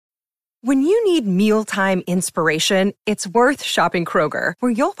When you need mealtime inspiration, it's worth shopping Kroger,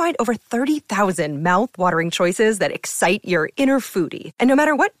 where you'll find over 30,000 mouth-watering choices that excite your inner foodie. And no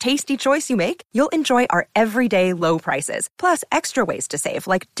matter what tasty choice you make, you'll enjoy our everyday low prices, plus extra ways to save,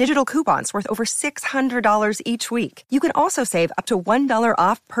 like digital coupons worth over $600 each week. You can also save up to $1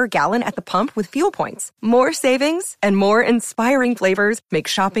 off per gallon at the pump with fuel points. More savings and more inspiring flavors make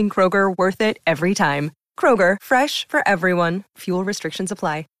shopping Kroger worth it every time. Kroger, fresh for everyone. Fuel restrictions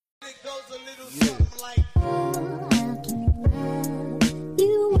apply. It goes a little something like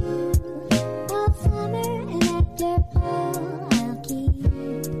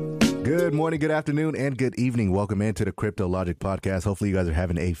Good morning, good afternoon, and good evening. Welcome into the Crypto Logic Podcast. Hopefully you guys are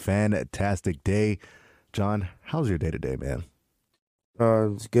having a fantastic day. John, how's your day today, man?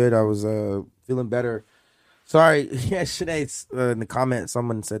 It's good. I was feeling better. Sorry, yesterday in the comments,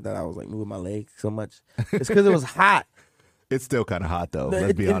 someone said that I was like moving my leg so much. It's because it was hot. It's still kind of hot, though.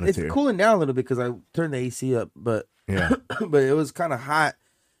 Let's be honest here. It's cooling down a little bit because I turned the AC up, but yeah, but it was kind of hot,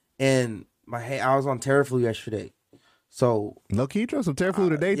 and I was on Terraflu yesterday, so no, can you throw some Terraflu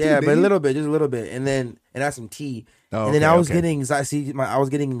today? Yeah, too, but a little bit, just a little bit, and that's some tea, and then I was getting anxiety. I was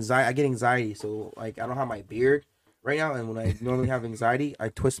getting anxiety. I get anxiety, so like I don't have my beard right now, and when I normally have anxiety, I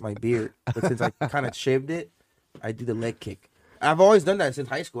twist my beard. But since I kind of shaved it, I do the leg kick. I've always done that since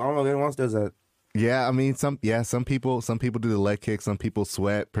high school. I don't know if anyone else does that. Yeah, I mean, some people do the leg kick. Some people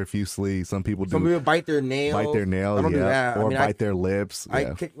sweat profusely. Some people bite their nail. I don't do that. Or bite their lips.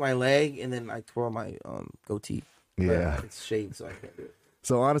 I kick my leg and then I twirl my goatee. Yeah, but it's shaved, so I can't do it.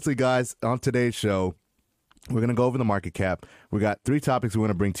 So honestly, guys, on today's show, we're going to go over the market cap. We got 3 topics we want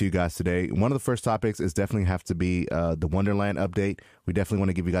to bring to you guys today. One of the first topics is definitely have to be the Wonderland update. We definitely want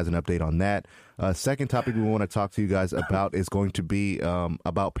to give you guys an update on that. Second topic we want to talk to you guys about is going to be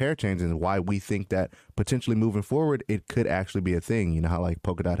about pair changes and why we think that potentially moving forward, it could actually be a thing. You know how like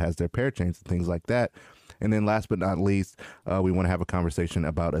Polkadot has their pair chains and things like that. And then last but not least, we want to have a conversation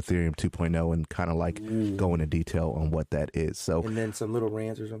about Ethereum 2.0 and kind of like go into detail on what that is. So and then some little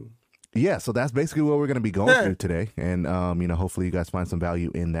rants or something. Yeah, so that's basically what we're going to be going through today. And, hopefully you guys find some value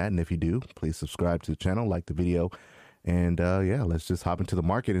in that. And if you do, please subscribe to the channel, like the video. And, let's just hop into the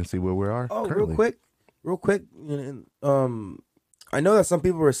market and see where we are currently. Real quick. I know that some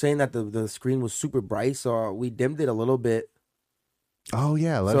people were saying that the screen was super bright, so we dimmed it a little bit. Oh,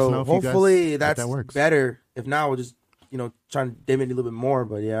 yeah. Let us know if hopefully that works. better. If not, we'll just, try to dim it a little bit more.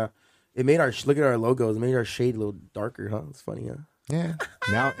 But, yeah, it made look at our logos. It made our shade a little darker, huh? It's funny, huh? Yeah.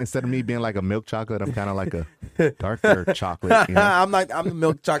 Now instead of me being like a milk chocolate, I'm kind of like a darker chocolate. You know? I'm the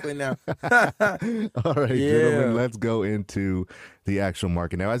milk chocolate now. All right, gentlemen, let's go into the actual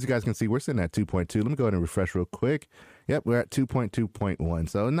market. Now, as you guys can see, we're sitting at 2.2. Let me go ahead and refresh real quick. Yep, we're at 2.2.1.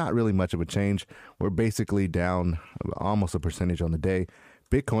 So not really much of a change. We're basically down almost a percentage on the day.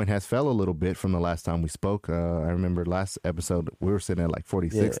 Bitcoin has fell a little bit from the last time we spoke. I remember last episode we were sitting at like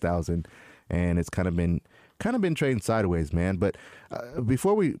 46,000, and it's kind of been trading sideways, man. But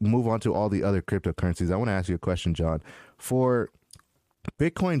before we move on to all the other cryptocurrencies, I want to ask you a question, John. For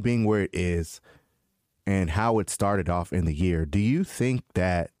Bitcoin being where it is and how it started off in the year, do you think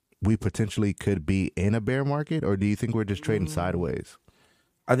that we potentially could be in a bear market, or do you think we're just trading sideways?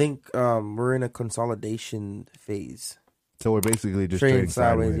 I think we're in a consolidation phase. So we're basically just trading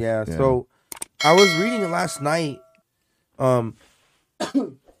sideways. Yeah. So I was reading it last night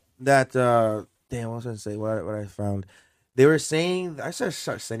that... Damn, what was I going to say? What I found? They were saying, I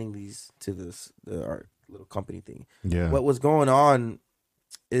started sending these to our little company thing. Yeah. What was going on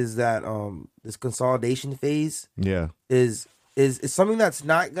is that this consolidation phase is something that's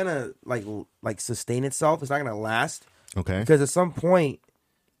not gonna like sustain itself. It's not gonna last. Okay. Because at some point,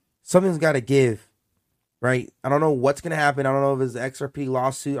 something's got to give, right? I don't know what's gonna happen. I don't know if it's the XRP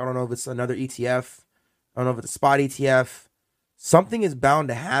lawsuit. I don't know if it's another ETF. I don't know if it's a spot ETF. Something is bound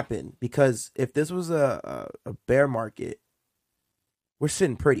to happen, because if this was a bear market, we're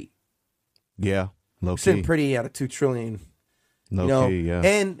sitting pretty. Yeah, low we're key. sitting pretty at a $2 trillion. Low key, yeah.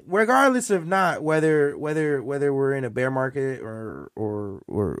 And regardless of not whether we're in a bear market or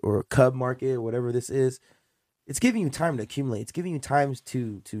a cub market, whatever this is, it's giving you time to accumulate. It's giving you time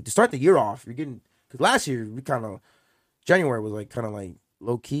to start the year off. You're getting, because last year we January was kind of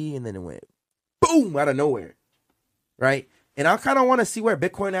low key, and then it went boom out of nowhere, right? And I kind of want to see where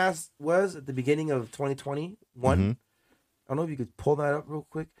Bitcoin was at the beginning of 2021. I don't know if you could pull that up real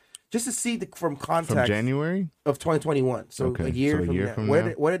quick, just to see from context. From January of 2021. So a year from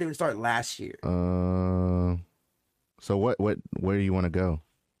now. Where did it start last year? So where do you want to go?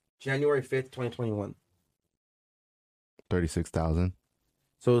 January 5th, 2021. 36,000.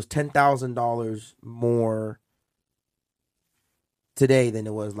 So it was $10,000 more today than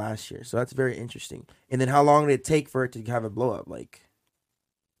it was last year. So that's very interesting. And then how long did it take for it to have a blow up? Like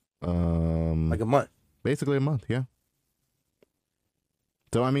a month. Basically a month, yeah.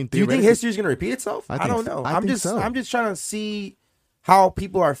 So I mean, do you think history is going to repeat itself? I don't know. I'm just trying to see how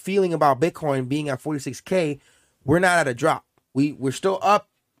people are feeling about Bitcoin being at 46K. We're not at a drop. We're still up.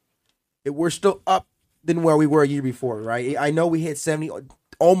 We're still up than where we were a year before, right? I know we hit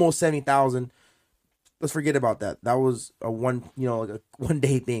almost 70,000. Let's forget about that. That was a one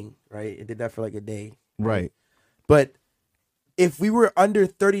day thing, right? It did that for like a day, right? But if we were under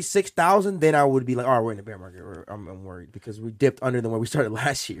 36,000, then I would be like, oh, we're in a bear market. I'm worried because we dipped under than where we started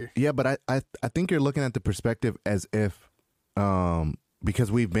last year. Yeah, but I think you're looking at the perspective as if,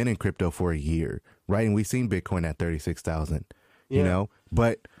 because we've been in crypto for a year, right? And we've seen Bitcoin at 36,000, you know,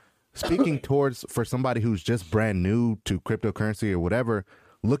 but speaking for somebody who's just brand new to cryptocurrency or whatever,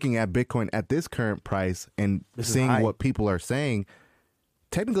 looking at Bitcoin at this current price and seeing what people are saying,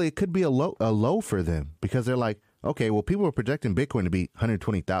 technically it could be a low for them because they're like, okay, well, people are projecting Bitcoin to be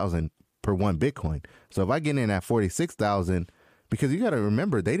 120,000 per one Bitcoin. So if I get in at 46,000, because you got to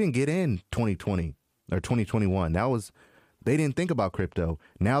remember, they didn't get in 2020 or 2021. They didn't think about crypto.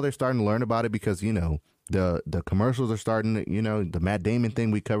 Now they're starting to learn about it because, you know, the commercials are starting to, you know, the Matt Damon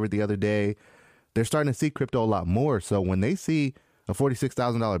thing we covered the other day. They're starting to see crypto a lot more. So when they see a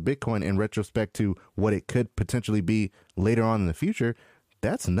 $46,000 Bitcoin in retrospect to what it could potentially be later on in the future,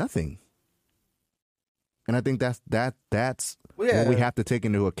 that's nothing. And I think that's what we have to take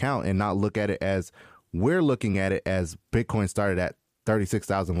into account and not look at it as we're looking at it as Bitcoin started at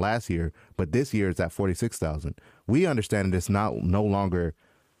 36,000 last year, but this year it's at 46,000. We understand it's no longer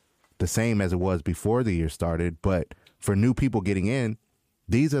the same as it was before the year started, but for new people getting in,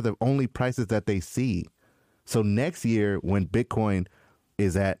 these are the only prices that they see. So next year when Bitcoin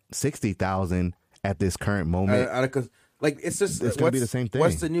is at 60,000 at this current moment, it's just it's going to be the same thing.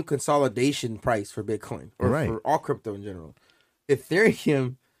 What's the new consolidation price for Bitcoin or for all crypto in general?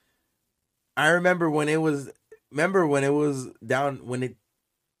 Ethereum, I remember when it was down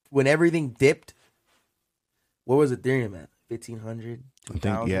when everything dipped. What was Ethereum at? 1,500? I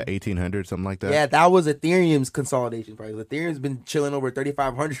think 1,800, something like that. Yeah, that was Ethereum's consolidation price. Ethereum's been chilling over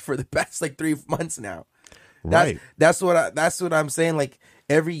 3,500 for the past like 3 months now. That's what I'm saying. Like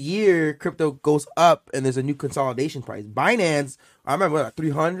every year, crypto goes up and there's a new consolidation price. Binance, I remember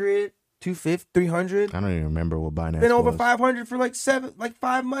 300, 250, 300. I don't even remember what Binance been over was. 500 for like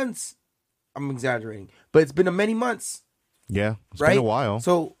 5 months. I'm exaggerating, but it's been many months. Yeah, it's been a while.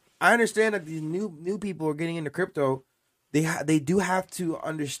 So I understand that these new people are getting into crypto. They do have to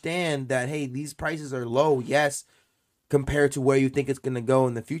understand that, hey, these prices are low, yes, compared to where you think it's going to go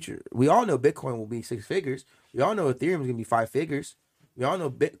in the future. We all know Bitcoin will be 6 figures. We all know Ethereum is going to be 5 figures. We all know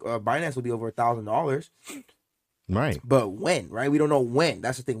Binance will be over $1,000. Right. But when, right? We don't know when.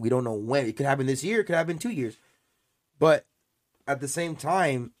 That's the thing. We don't know when. It could happen this year. It could happen 2 years. But at the same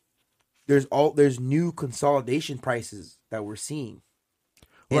time, there's new consolidation prices that we're seeing.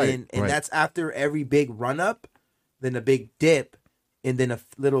 And that's after every big run up, then a big dip, and then a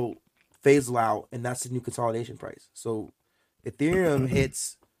little phase out, and that's the new consolidation price. So Ethereum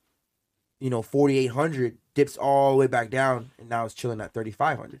hits, 4,800, dips all the way back down, and now it's chilling at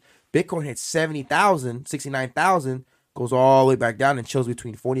 3,500. Bitcoin hits 70,000, 69,000, goes all the way back down and chills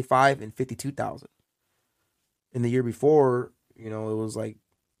between 45 and 52,000. In the year before, it was like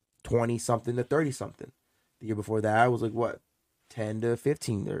 20 something to 30 something. The year before that, it was like what? 10 to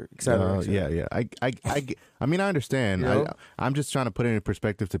 15 or et cetera. Yeah. I mean, I understand. I'm just trying to put it in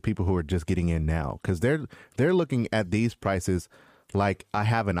perspective to people who are just getting in now, because they're looking at these prices like I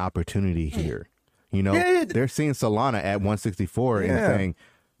have an opportunity here. They're seeing Solana at 164 and saying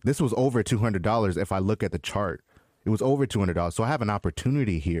this was over $200. If I look at the chart, it was over $200. So I have an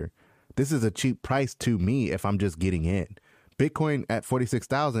opportunity here. This is a cheap price to me if I'm just getting in. Bitcoin at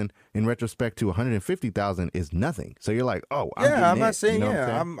 46,000 in retrospect to 150,000 is nothing. So you're like, oh, I'm not saying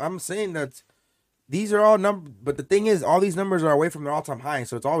I'm saying that these are all numbers, but the thing is, all these numbers are away from their all-time high,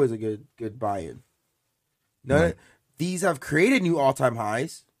 so it's always a good buy-in. These have created new all-time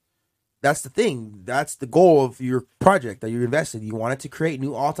highs. That's the thing. That's the goal of your project that you're invested. You want it to create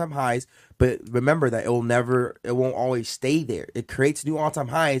new all-time highs, but remember that it won't always stay there. It creates new all-time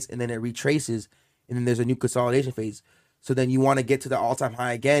highs, and then it retraces, and then there's a new consolidation phase. So then you want to get to the all-time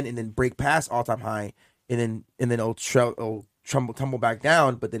high again, and then break past all-time high, and then it'll tumble back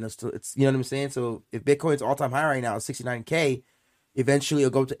down. But then it's you know what I'm saying. So if Bitcoin's all-time high right now is 69K, eventually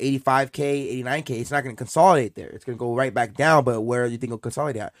it'll go to 85K, 89K. It's not going to consolidate there. It's going to go right back down. But where do you think it'll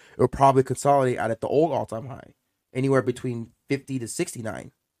consolidate at? It'll probably consolidate at the old all-time high, anywhere between 50 to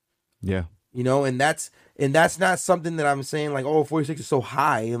 69. Yeah. You know, and that's not something that I'm saying like, oh, 46 is so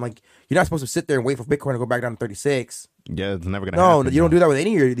high, and like you're not supposed to sit there and wait for Bitcoin to go back down to 36. Yeah, it's never gonna No, happen. you don't do that with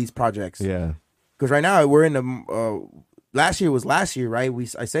any of these projects. Yeah. Because right now we're in the last year was last year, right?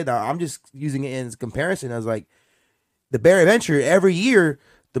 I said that I'm just using it as comparison as like the bear venture every year.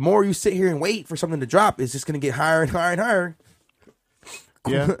 The more you sit here and wait for something to drop, it's just going to get higher and higher and higher.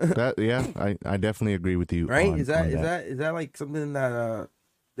 I definitely agree with you. Right? on Is that. that like something that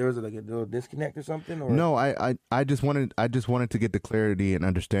there was like a little disconnect or something? Or? No, I just wanted to get the clarity and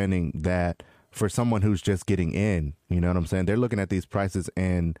understanding that for someone who's just getting in, you know what I'm saying? They're looking at these prices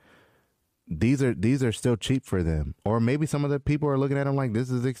and these are still cheap for them. Or maybe some of the people are looking at them like this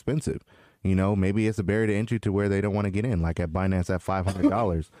is expensive. You know, maybe it's a barrier to entry to where they don't want to get in, like at Binance at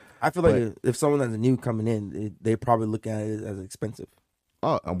 $500. I feel like if someone that's new coming in, they probably look at it as expensive.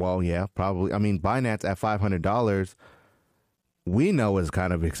 Oh, well, yeah, probably. I mean, Binance at $500, we know is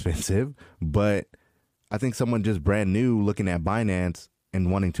kind of expensive, but I think someone just brand new looking at Binance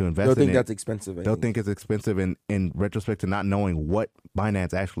and wanting to invest They'll in think it, that's expensive. they'll think it's expensive in retrospect to not knowing what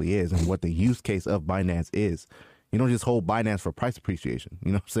Binance actually is and what the use case of Binance is. You don't just hold Binance for price appreciation.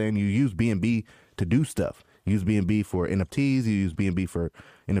 You know what I'm saying? You use BNB to do stuff. You use BNB for NFTs. You use BNB for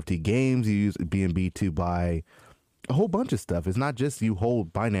NFT games. You use BNB to buy a whole bunch of stuff. It's not just you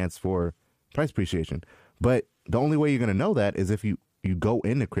hold Binance for price appreciation. But the only way you're going to know that is if you go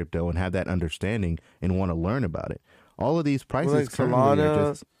into crypto and have that understanding and want to learn about it. All of these prices like currently are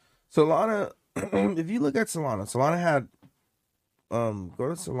just... Solana, if you look at Solana had go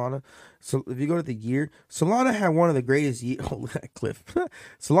to Solana. So if you go to the year, Solana had one of the greatest years. Oh, look at Cliff.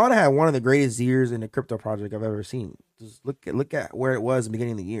 Solana had one of the greatest years in the crypto project I've ever seen. Just look at where it was at the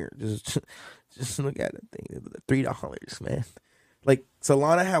beginning of the year. Just look at the thing. $3, man. Like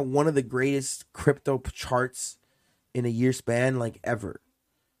Solana had one of the greatest crypto charts in a year span, like ever.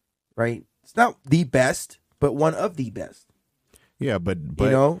 Right? It's not the best, but one of the best. Yeah, but you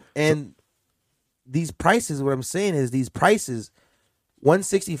know, and these prices. What I'm saying is these prices.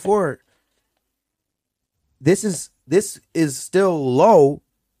 164. This is still low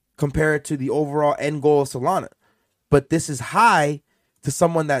compared to the overall end goal of Solana, but this is high to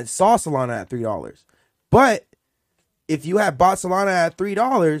someone that saw Solana at $3. But if you had bought Solana at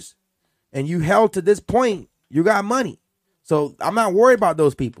 $3 and you held to this point, you got money. So I'm not worried about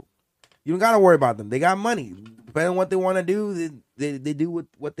those people. You don't gotta worry about them. They got money. Depending on what they want to do, they do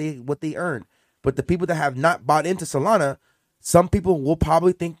what they earn. But the people that have not bought into Solana, some people will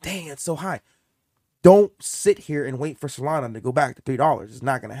probably think, dang, it's so high. Don't sit here and wait for Solana to go back to $3. It's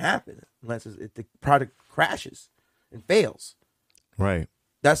not going to happen unless the product crashes and fails. Right.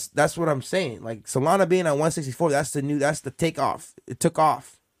 That's what I'm saying. Like Solana being at 164, that's the takeoff. It took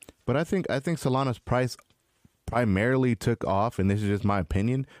off. But I think Solana's price primarily took off, and this is just my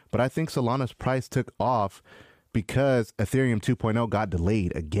opinion, but I think Solana's price took off because Ethereum 2.0 got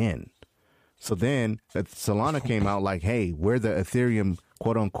delayed again. So then Solana came out like, hey, we're the Ethereum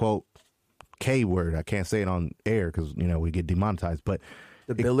quote unquote K word. I can't say it on air because, you know, we get demonetized. But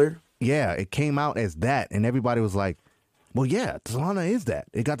the biller? Yeah, it came out as that. And everybody was like, well, yeah, Solana is that.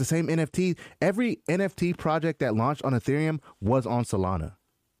 It got the same NFT. Every NFT project that launched on Ethereum was on Solana.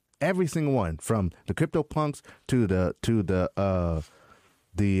 Every single one, from the CryptoPunks to the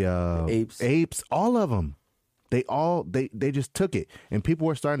apes, all of them. They just took it, and people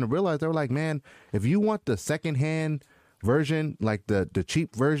were starting to realize, they were like, man, if you want the secondhand version, like the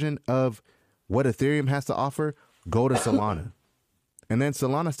cheap version of what Ethereum has to offer, go to Solana. And then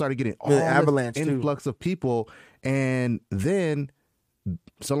Solana started getting all this avalanche influx of people, and then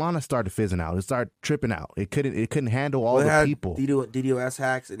Solana started fizzing out. It started tripping out. It couldn't handle all the people. DDoS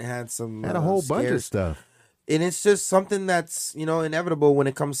hacks. It had a whole bunch of stuff. And it's just something that's, you know, inevitable when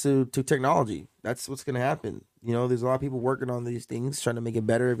it comes to technology. That's what's going to happen. You know, there's a lot of people working on these things, trying to make it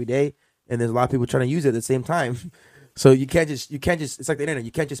better every day, and there's a lot of people trying to use it at the same time. So you can't just. It's like the internet.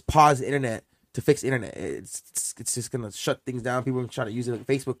 You can't just pause the internet to fix the internet. It's just going to shut things down. People are trying to use it. Like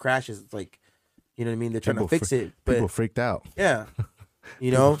Facebook crashes. It's like, you know what I mean? They're trying to fix it. But people freaked out. Yeah,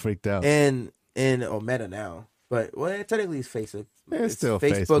 you know, freaked out. And Meta now. But technically it's Facebook. It's still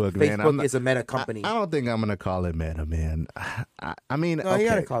Facebook, man. Facebook is a Meta company. I don't think I'm gonna call it Meta, man. I mean, no, okay. You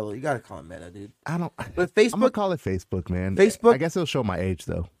gotta call it Meta, dude. I don't. But Facebook, I'm gonna call it Facebook, man. Facebook. I guess it'll show my age,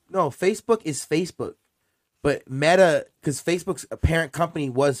 though. No, Facebook is Facebook, but Meta, because Facebook's parent company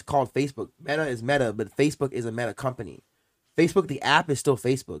was called Facebook. Meta is Meta, but Facebook is a Meta company. Facebook, the app, is still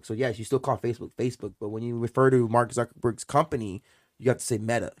Facebook. So yes, you still call Facebook Facebook, but when you refer to Mark Zuckerberg's company, you have to say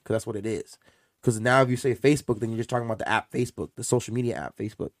Meta because that's what it is. Because now if you say Facebook, then you're just talking about the app Facebook, the social media app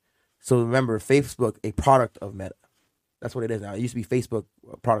Facebook. So remember, Facebook, a product of Meta. That's what it is now. It used to be Facebook,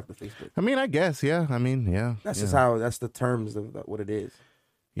 a product of Facebook. I mean, I guess, yeah. I mean, yeah. That's yeah. just how. That's the terms of what it is.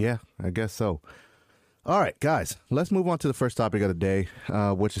 Yeah, I guess so. All right, guys, let's move on to the first topic of the day,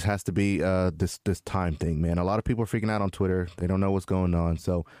 which has to be this time thing, man. A lot of people are freaking out on Twitter. They don't know what's going on.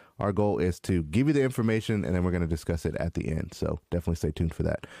 So our goal is to give you the information, and then we're going to discuss it at the end. So definitely stay tuned for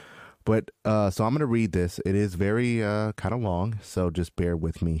that. But so I'm going to read this. It is very kind of long, so just bear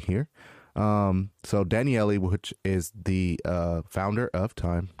with me here. So Daniele, which is the founder of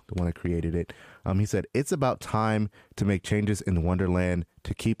Time, the one that created it, he said, it's about time to make changes in Wonderland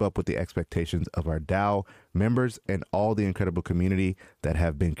to keep up with the expectations of our DAO members and all the incredible community that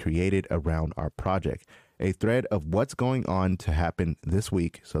have been created around our project. A thread of what's going on to happen this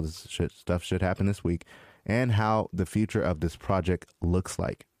week. So this stuff should happen this week, and how the future of this project looks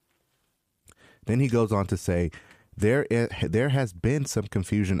like. Then he goes on to say, there has been some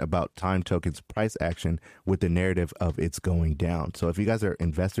confusion about Time Token's price action with the narrative of it's going down. So if you guys are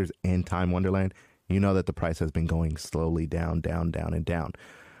investors in Time Wonderland, you know that the price has been going slowly down, and down,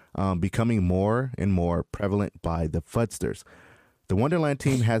 becoming more and more prevalent by the FUDsters. The Wonderland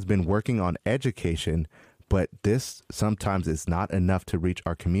team has been working on education, but this sometimes is not enough to reach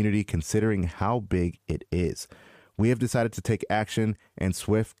our community considering how big it is. We have decided to take action and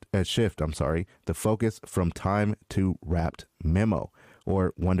shift the focus from Time to Wrapped Memo,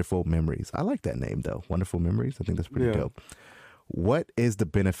 or Wonderful Memories. I like that name, though. Wonderful Memories. I think that's pretty dope. What is the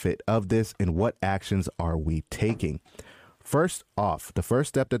benefit of this, and what actions are we taking? First off, the first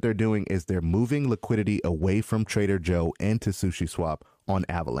step that they're doing is they're moving liquidity away from Trader Joe into SushiSwap on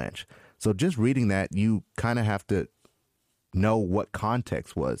Avalanche. So just reading that, you kind of have to know what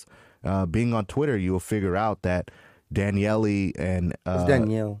context was. Being on Twitter, you will figure out that Daniele and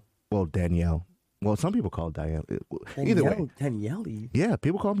Danielle. Well, Danielle. Well, some people call it Danielle. Either way, Danielle. yeah,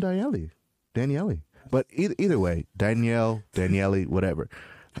 people call him Daniele. But either way, Danielle, whatever.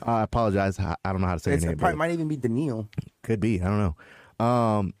 I apologize. I don't know how to say your name. It might even be Danielle. Could be. I don't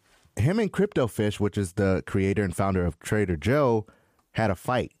know. Him and CryptoFish, which is the creator and founder of Trader Joe, had a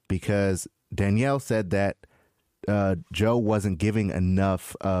fight because Danielle said that Joe wasn't giving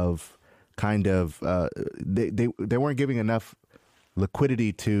enough of they weren't giving enough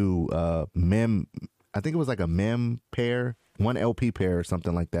liquidity to mem. I think it was like a mem pair, one LP pair or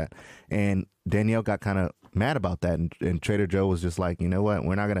something like that. And Danielle got kind of mad about that, and Trader Joe was just like, you know what,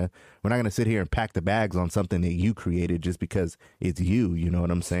 we're not gonna sit here and pack the bags on something that you created just because it's you. You know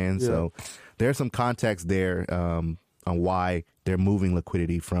what I'm saying? Yeah. So there's some context there on why they're moving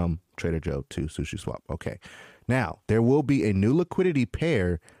liquidity from Trader Joe to SushiSwap. Okay. Now, there will be a new liquidity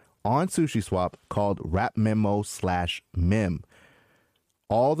pair on SushiSwap called Wrap Memo /Mem.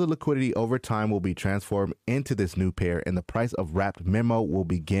 All the liquidity over time will be transformed into this new pair, and the price of Wrapped Memo will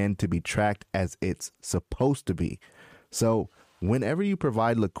begin to be tracked as it's supposed to be. So whenever you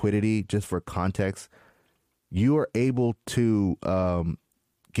provide liquidity, just for context, you are able to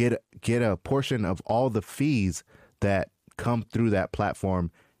get a portion of all the fees that come through that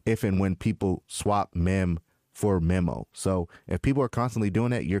platform if and when people swap Mem for Memo. So if people are constantly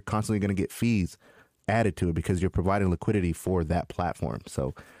doing that, you're constantly going to get fees added to it because you're providing liquidity for that platform.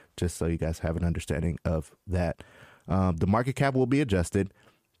 So just so you guys have an understanding of that. The market cap will be adjusted.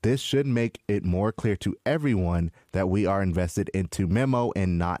 This should make it more clear to everyone that we are invested into Memo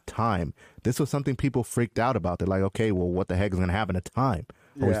and not Time. This was something people freaked out about. They're like, okay, well, what the heck is going to happen to Time?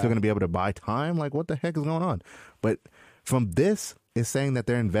 Are we still going to be able to buy Time? Like, what the heck is going on? But from this, it's saying that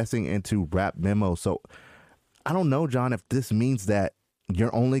they're investing into Wrap Memo. So I don't know, John, if this means that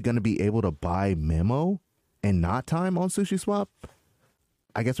you're only going to be able to buy Memo and not Time on SushiSwap.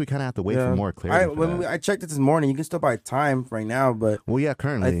 I guess we kind of have to wait for more clarity. I checked it this morning. You can still buy Time right now, but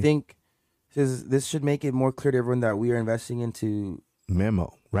currently, I think this should make it more clear to everyone that we are investing into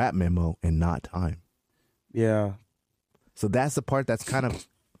Memo, Wrap Memo, and not Time. Yeah. So that's the part that's kind of,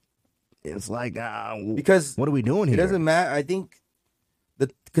 it's like, because what are we doing here? It doesn't matter. I think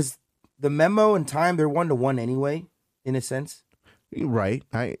because the Memo and Time, they're 1-to-1 anyway, in a sense. Right.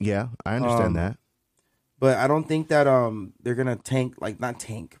 I understand that. But I don't think that they're gonna not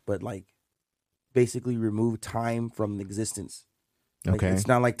tank, but like basically remove Time from existence. Like, it's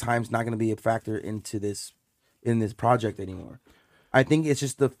not like Time's not gonna be a factor in this project anymore. I think it's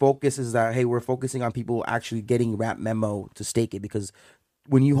just the focus is that, hey, we're focusing on people actually getting Wrap Memo to stake it, because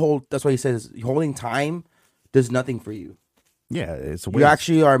when you hold, that's why he says holding Time does nothing for you. Yeah, it's you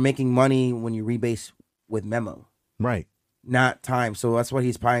actually are making money when you rebase with Memo, right? Not Time. So that's what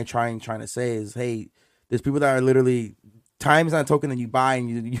he's probably trying to say is, hey, there's people that are literally, Time is not a token that you buy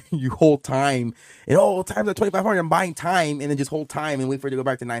and you hold Time, and Time's at 2,500. I'm buying Time, and then just hold Time and wait for it to go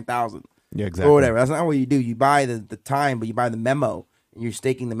back to 9,000. Yeah, exactly. Or whatever. That's not what you do. You buy the time, but you buy the memo, and you're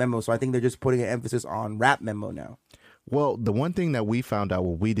staking the memo. So I think they're just putting an emphasis on wrap memo now. Well, the one thing that we found out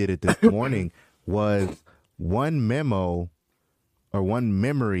when we did it this morning was one memo or one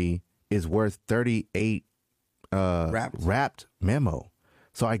memory is worth 38 wrapped memo.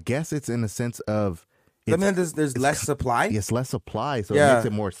 So I guess it's in the sense of there's less supply. It's less supply, so it makes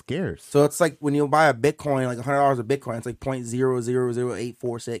it more scarce. So it's like when you buy a Bitcoin, like $100 a Bitcoin, it's like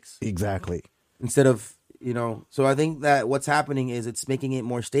 0.000846. Exactly. Instead of, so I think that what's happening is it's making it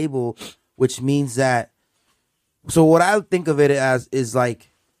more stable, which means that, so what I think of it as is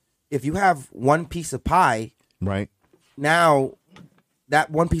like, if you have one piece of pie, right? Now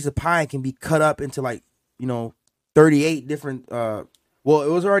that one piece of pie can be cut up into 38 different, well, it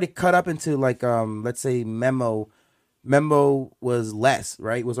was already cut up into like, let's say memo was less,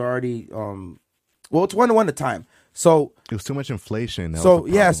 right? It was already, well, it's 1-to-1 the time. So it was too much inflation. So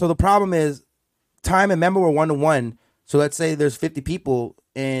the problem is time and memo were 1-to-1. So let's say there's 50 people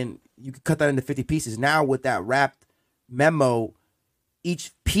and you could cut that into 50 pieces. Now with that wrapped memo,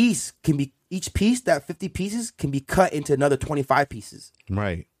 each piece, that 50 pieces can be cut into another 25 pieces.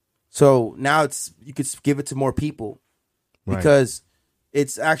 Right. So now you could give it to more people because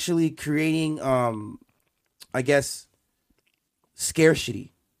it's actually creating, I guess,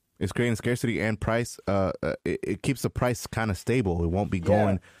 scarcity. It's creating scarcity and price. It keeps the price kind of stable. It won't be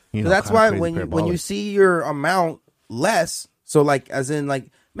going. So that's why when you see your amount less, so like as in like,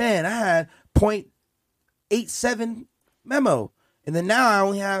 man, I had 0.87 memo, and then now I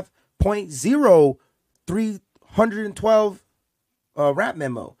only have 0.0312 wrap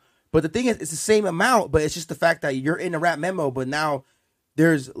memo. But the thing is, it's the same amount, but it's just the fact that you're in a wrap memo, but now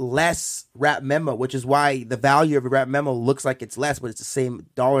there's less wrap memo, which is why the value of a wrap memo looks like it's less, but it's the same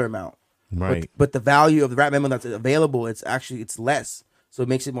dollar amount. Right. But the value of the wrap memo that's available, it's less, so it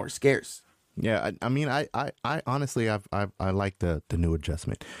makes it more scarce. Yeah, I mean, I honestly, I like the new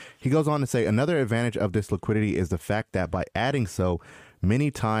adjustment. He goes on to say another advantage of this liquidity is the fact that by adding so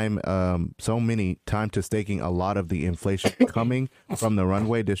many time to staking, a lot of the inflation coming from the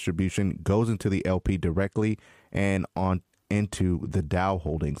runway distribution goes into the LP directly and on into the DAO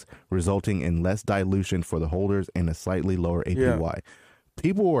holdings, resulting in less dilution for the holders and a slightly lower APY. Yeah.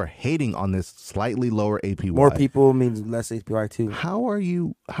 People were hating on this slightly lower APY. More people means less APY too. How are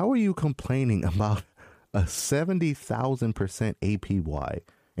you complaining about a 70,000% APY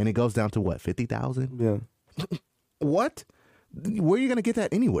and it goes down to what, 50,000? Yeah. What? Where are you gonna get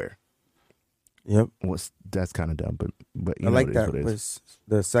that anywhere? Yep. Well, that's kind of dumb, but I like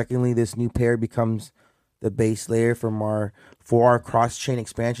that. Secondly, this new pair becomes the base layer for our cross-chain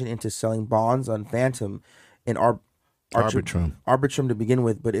expansion into selling bonds on Phantom and Arbitrum to begin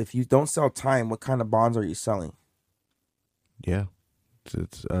with. But if you don't sell time, what kind of bonds are you selling? Yeah,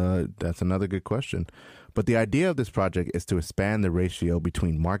 that's another good question. But the idea of this project is to expand the ratio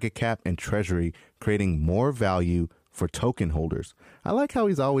between market cap and treasury, creating more value for token holders. I like how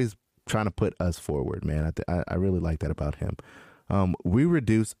he's always trying to put us forward, man. I really like that about him. We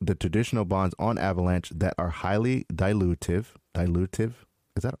reduce the traditional bonds on Avalanche that are highly dilutive.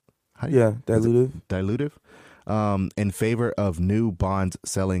 Is that how you, yeah, dilutive. Dilutive. In favor of new bonds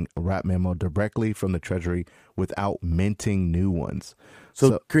selling wrap memo directly from the treasury without minting new ones.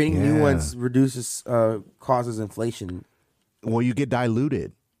 So creating new ones causes inflation. Well, you get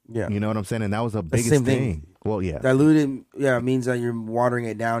diluted. Yeah. You know what I'm saying? And that was the biggest thing. Well, yeah. Diluted, means that you're watering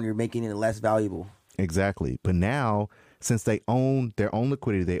it down. You're making it less valuable. Exactly. But now, since they own their own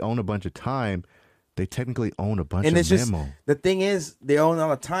liquidity, they own a bunch of time, they technically own a bunch of memo. The thing is, they own all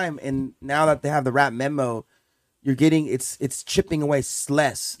the time. And now that they have the wrap memo, you're getting, it's chipping away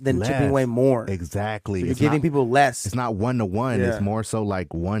less than chipping away more. Exactly. So you're giving people less. It's not 1-to-1. Yeah. It's more so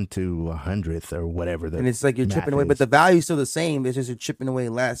like 1 to 100th or whatever. And it's like you're chipping away, but the value's still the same. It's just you're chipping away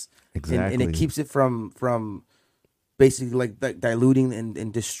less. Exactly. And it keeps it from basically like diluting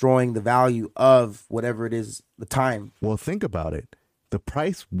and destroying the value of whatever it is, the time. Well, think about it. The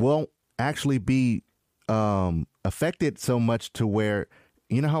price won't actually be affected so much to where,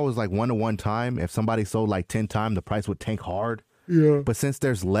 you know how it was like 1-to-1 time? If somebody sold like 10 times, the price would tank hard. Yeah. But since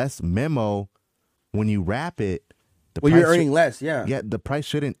there's less memo, when you wrap it, you're earning less, yeah. Yeah, the price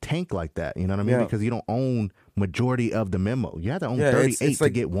shouldn't tank like that. You know what I mean? Yeah. Because you don't own majority of the memo. You have to own 38 to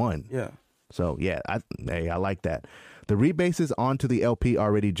get one. Yeah. So, yeah, I like that. The rebases onto the LP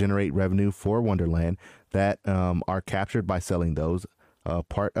already generate revenue for Wonderland that are captured by selling those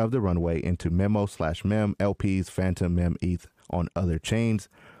part of the runway into Memo/Mem, LPs, Phantom, Mem, ETH on other chains.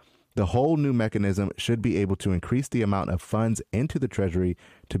 The whole new mechanism should be able to increase the amount of funds into the Treasury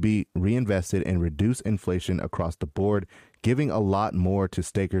to be reinvested and reduce inflation across the board, giving a lot more to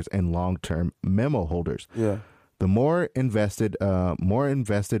stakers and long-term memo holders. Yeah. The more invested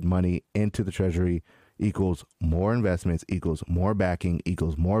money into the Treasury equals more investments, equals more backing,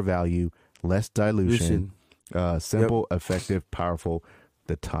 equals more value, less dilution. Simple, effective, powerful.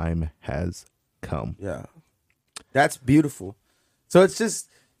 The time has come. Yeah. That's beautiful. So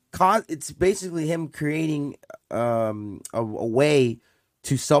it's basically him creating a way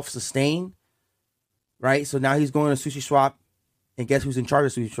to self-sustain, right? So now he's going to Sushi Swap, and guess who's in charge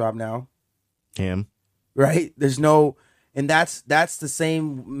of Sushi Swap now? Him. Right? There's no, and that's the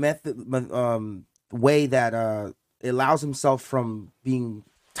same method, way that it allows himself from being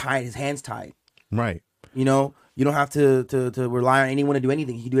tied, his hands tied. Right. You know, you don't have to rely on anyone to do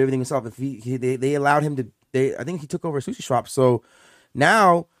anything. He can do everything himself. If they allowed him to, I think he took over Sushi Swap. So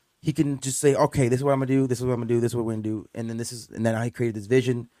now he can just say, okay, this is what I'm gonna do. This is what I'm gonna do. This is what we're gonna do. And then he created this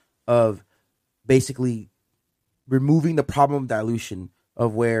vision of basically removing the problem of dilution,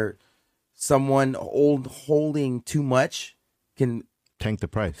 of where someone holding too much can tank the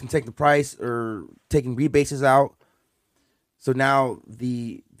price. Can take the price, or taking rebases out. So now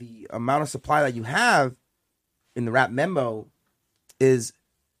the amount of supply that you have in the wrap memo is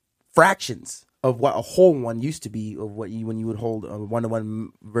fractions of what a whole one used to be, of what when you would hold a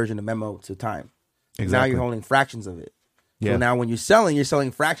one-to-one version of memo to time. Exactly. Now you're holding fractions of it. Yeah. So now when you're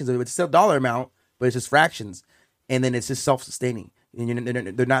selling fractions of it. It's still dollar amount, but it's just fractions. And then it's just self-sustaining. And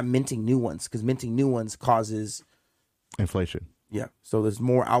they're not minting new ones, because minting new ones causes inflation. Yeah. So there's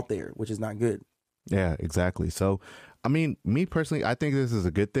more out there, which is not good. Yeah, exactly. So, I mean, me personally, I think this is a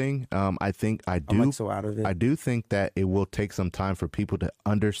good thing. I'm like so out of it. I do think that it will take some time for people to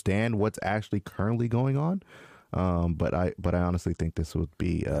understand what's actually currently going on. But I honestly think this would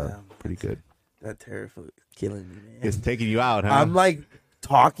be pretty good. That terrified, killing me, man. It's taking you out, huh? I'm like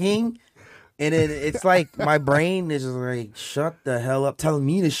talking, and then it's like my brain is just like, shut the hell up, telling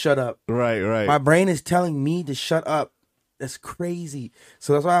me to shut up. Right. My brain is telling me to shut up. That's crazy.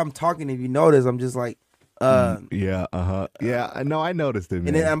 So that's why I'm talking. If you notice, I'm just like, yeah, yeah. I know. I noticed it, man.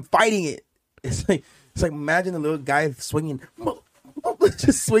 And then I'm fighting it. It's like imagine a little guy swinging,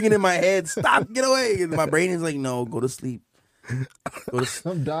 just swinging in my head. Stop! Get away! And my brain is like, no, go to sleep.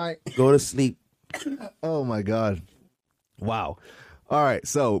 I'm dying. Go to sleep. Oh my god! Wow. All right,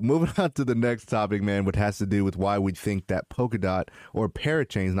 so moving on to the next topic, man, which has to do with why we think that Polkadot or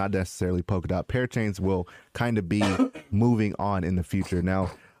parachains, not necessarily Polkadot, parachains will kind of be moving on in the future.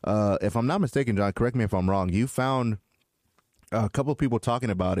 Now, if I'm not mistaken, John, correct me if I'm wrong, you found a couple of people talking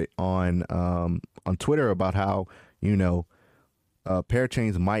about it on Twitter about how,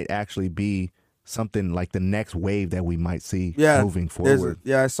 parachains might actually be something like the next wave that we might see moving forward.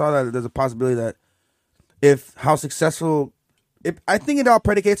 I saw that there's a possibility that I think it all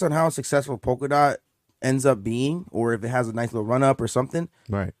predicates on how successful Polkadot ends up being, or if it has a nice little run up or something.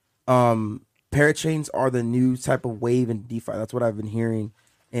 Right. Parachains are the new type of wave in DeFi. That's what I've been hearing,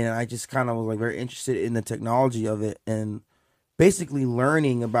 and I just kind of was like very interested in the technology of it and basically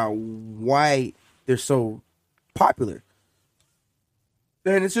learning about why they're so popular.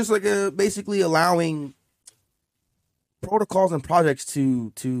 And it's just like basically allowing protocols and projects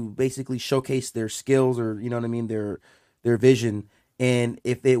to basically showcase their skills, or their vision. And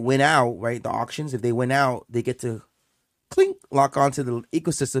if they win out, right, the auctions, if they win out, they get to lock onto the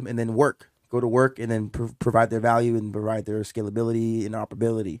ecosystem and then go to work and then provide their value and provide their scalability and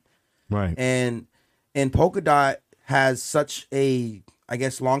operability. Right. And Polkadot has such a, I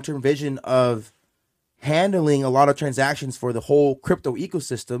guess, long-term vision of handling a lot of transactions for the whole crypto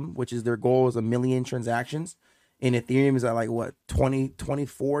ecosystem, which is their goal is 1 million transactions. And Ethereum is at like what,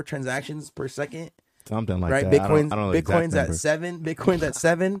 24 transactions per second? Something like right? that. Bitcoin's at 7. Bitcoin's at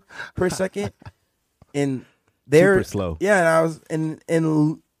 7 per second. And they're super slow. Yeah, and I was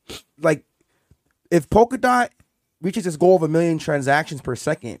and like if Polkadot reaches its goal of 1 million transactions per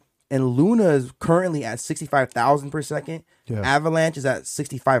second, and Luna is currently at 65,000 per second, Avalanche is at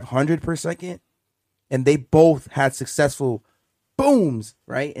 6,500 per second, and they both had successful booms,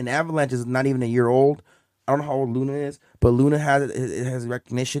 right? And Avalanche is not even a year old. I don't know how old Luna is, but Luna has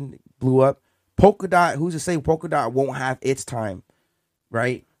recognition, blew up. Polkadot, who's to say Polkadot won't have its time,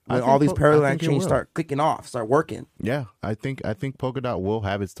 right? When all these parallel chains start clicking off, start working. Yeah, I think Polkadot will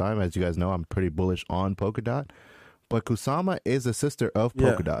have its time. As you guys know, I'm pretty bullish on Polkadot. But Kusama is a sister of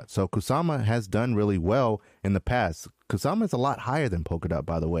Polkadot. So Kusama has done really well in the past. Kusama is a lot higher than Polkadot,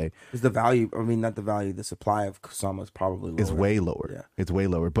 by the way. Is the value, not the value, the supply of Kusama is probably lower. It's way lower. Yeah. It's way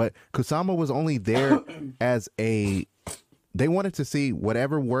lower. But Kusama was only there as they wanted to see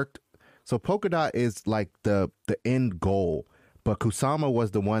whatever worked. So Polkadot is like the end goal, but Kusama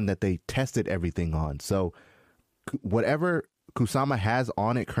was the one that they tested everything on. So whatever Kusama has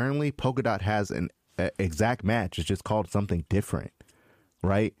on it currently, Polkadot has an exact match. It's just called something different,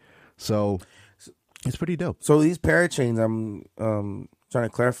 right? So it's pretty dope. So these parachains, I'm trying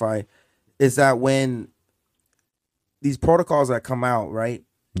to clarify, is that when these protocols that come out, right?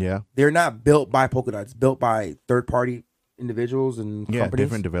 Yeah. They're not built by Polkadot. It's built by third-party individuals and companies.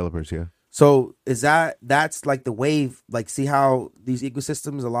 Different developers, yeah. So that's like the wave, like see how these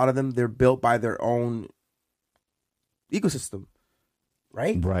ecosystems, a lot of them, they're built by their own ecosystem,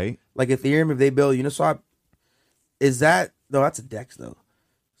 right? Right. Like Ethereum, if they build Uniswap, is that, no, that's a DEX though.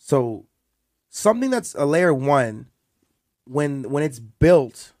 So something that's a layer one, when it's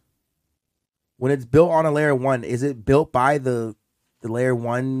built on a layer one, is it built by the layer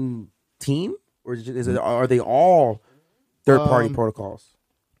one team, or are they all third party protocols?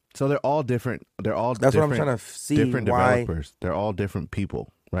 So they're all different. That's what I'm trying to see. Different why developers. They're all different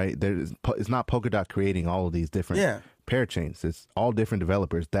people, right? It's not Polkadot creating all of these different parachains. It's all different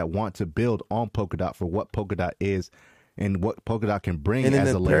developers that want to build on Polkadot for what Polkadot is and what Polkadot can bring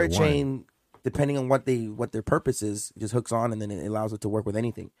as a layer one. Parachain, depending on what their purpose is, just hooks on and then it allows it to work with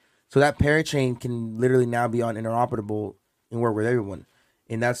anything. So that parachain can literally now be on interoperable and work with everyone.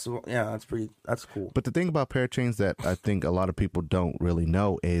 And that's cool. But the thing about parachains that I think a lot of people don't really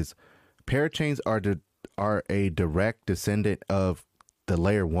know is parachains are a direct descendant of the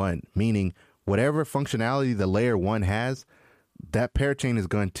layer one, meaning whatever functionality the layer one has, that parachain is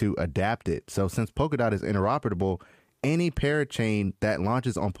going to adapt it. So since Polkadot is interoperable, any parachain that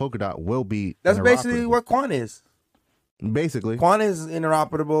launches on Polkadot will be That's basically what Quant is. Basically. Quant is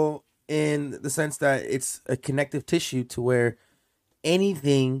interoperable in the sense that it's a connective tissue to where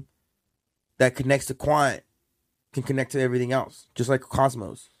anything that connects to Quant can connect to everything else, just like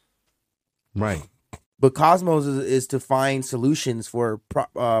Cosmos. Right. But Cosmos is to find solutions for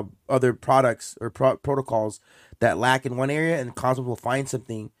other products or protocols that lack in one area, and Cosmos will find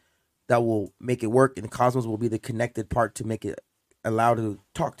something that will make it work, and Cosmos will be the connected part to make it allow to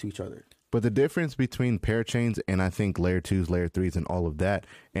talk to each other. But the difference between parachains and I think layer 2s, layer 3s, and all of that,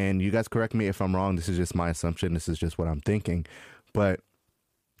 and you guys correct me if I'm wrong, this is just my assumption, this is just what I'm thinking, but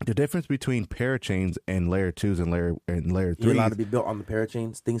the difference between parachains and layer 2s and layer 3s, you're allowed to be built on the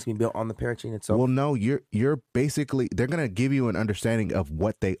parachains. Things can be built on the parachain itself. Well, no, you're basically, they're gonna give you an understanding of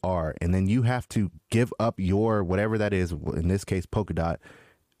what they are, and then you have to give up your whatever that is. In this case, Polkadot,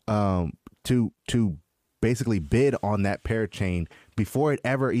 to basically bid on that parachain before it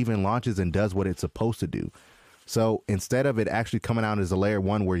ever even launches and does what it's supposed to do. So instead of it actually coming out as a layer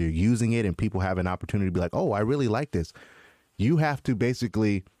one where you're using it and people have an opportunity to be like, oh, I really like this, you have to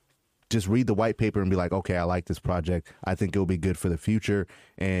basically just read the white paper and be like, okay, I like this project. I think it'll be good for the future,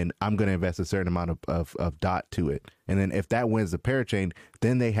 and I'm going to invest a certain amount of DOT to it. And then if that wins the parachain,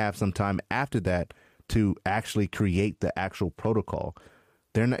 then they have some time after that to actually create the actual protocol.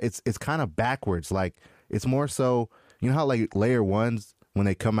 They're not, it's kind of backwards. Like, it's more so, you know how like layer ones, when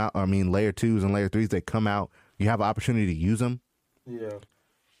they come out, I mean layer 2s and layer 3s, they come out, you have an opportunity to use them. Yeah.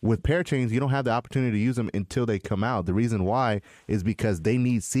 With parachains, you don't have the opportunity to use them until they come out. The reason why is because they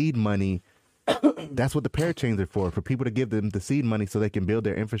need seed money. That's what the parachains are for people to give them the seed money so they can build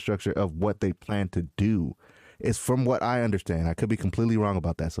their infrastructure of what they plan to do. It's from what I understand. I could be completely wrong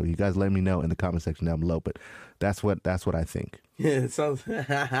about that, so you guys let me know in the comment section down below. But that's what I think. Yeah, it sounds.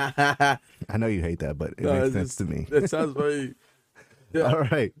 I know you hate that, but it makes sense to me. That sounds very. Yeah. All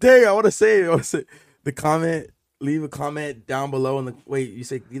right. Dang, I want to say the comment. Leave a comment down below. You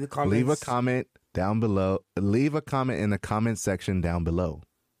say leave a comment. Leave a comment down below. Leave a comment in the comment section down below.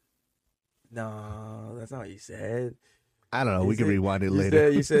 No, that's not what you said. I don't know. We can rewind it later.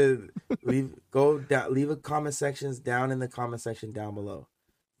 You said leave a comment sections down in the comment section down below.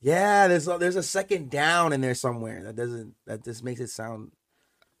 Yeah, there's a second down in there somewhere. That just makes it sound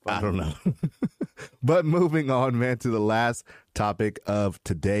funny. I don't know. But moving on, man, to the last topic of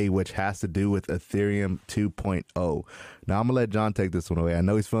today, which has to do with Ethereum 2.0. Now, I'm going to let John take this one away. I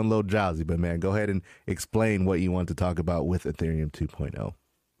know he's feeling a little drowsy, but, man, go ahead and explain what you want to talk about with Ethereum 2.0.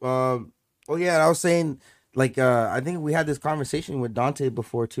 Well, yeah, I was saying, like, I think we had this conversation with Dante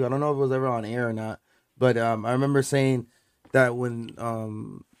before, too. I don't know if it was ever on air or not, but I remember saying that when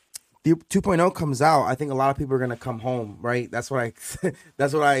the 2.0 comes out, I think a lot of people are going to come home, right? That's what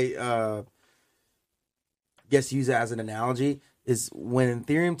I guess use it as an analogy, is when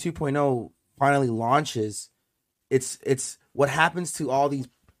Ethereum 2.0 finally launches, it's what happens to all these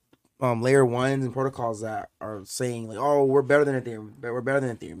layer ones and protocols that are saying like, oh, we're better than Ethereum,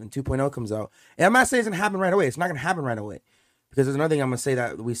 and 2.0 comes out. And I'm not saying it's gonna happen right away. It's not gonna happen right away. because there's another thing I'm gonna say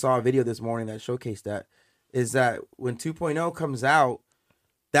that we saw a video this morning that showcased that is that when 2.0 comes out,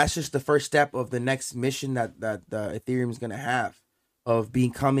 that's just the first step of the next mission that Ethereum is gonna have of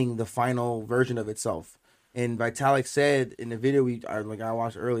becoming the final version of itself. And Vitalik said in the video we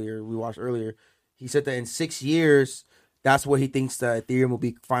watched earlier, he said that in 6 years, that's what he thinks that Ethereum will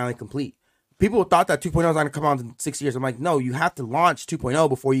be finally complete. People thought that 2.0 was going to come out in 6 years. I'm like, no, you have to launch 2.0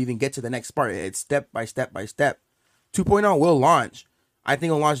 before you even get to the next part. It's step by step by step. 2.0 will launch. I think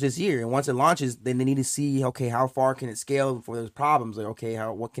it'll launch this year. And once it launches, then they need to see, okay, how far can it scale before there's problems? Like, okay,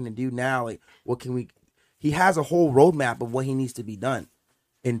 what can it do now? Like, what can we... He has a whole roadmap of what he needs to be done.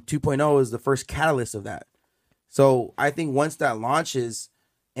 And 2.0 is the first catalyst of that. So I think once that launches,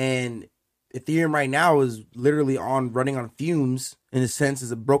 and Ethereum right now is literally running on fumes, in a sense,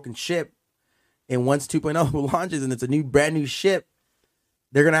 is a broken ship. And once 2.0 launches and it's a brand new ship,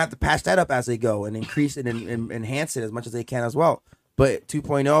 they're going to have to patch that up as they go and increase it and enhance it as much as they can as well. But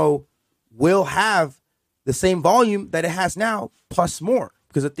 2.0 will have the same volume that it has now, plus more.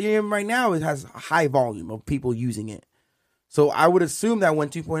 Because Ethereum right now, it has a high volume of people using it. So I would assume that when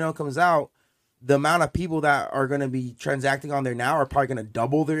 2.0 comes out, the amount of people that are going to be transacting on there now are probably going to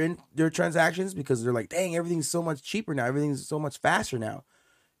double their transactions, because they're like, dang, everything's so much cheaper now. Everything's so much faster now.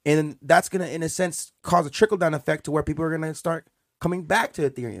 And that's going to, in a sense, cause a trickle-down effect to where people are going to start coming back to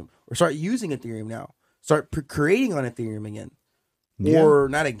Ethereum or start using Ethereum now. Start creating on Ethereum again. Yeah. Or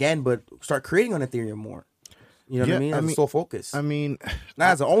not again, but start creating on Ethereum more. You know what I mean? As a sole focus. I mean...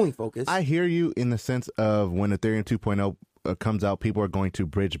 Not as the only focus. I hear you in the sense of when Ethereum 2.0 comes out, people are going to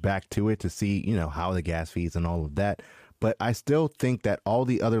bridge back to it to see, how the gas fees and all of that. But I still think that all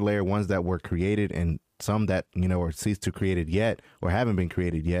the other layer ones that were created and some that, are ceased to created yet or haven't been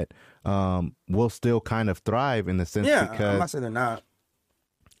created yet, will still kind of thrive in the sense because... I'm not saying they're not.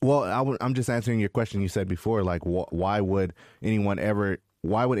 Well, I'm just answering your question you said before, like why would anyone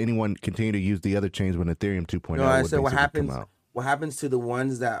continue to use the other chains when Ethereum 2.0 No, I said what happens to the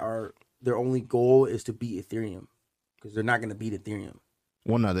ones that are their only goal is to beat Ethereum, because they're not going to beat Ethereum.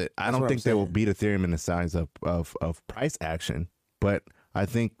 Well, no, I don't think they will beat Ethereum in the size of price action, but I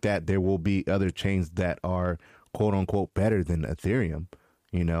think that there will be other chains that are quote unquote better than Ethereum.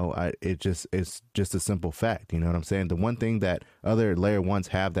 It's just a simple fact. You know what I'm saying? The one thing that other layer ones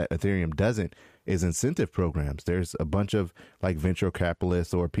have that Ethereum doesn't is incentive programs. There's a bunch of like venture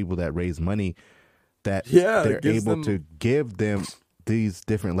capitalists or people that raise money that they're able to give them these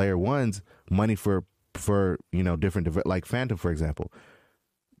different layer ones money for different, like Phantom, for example.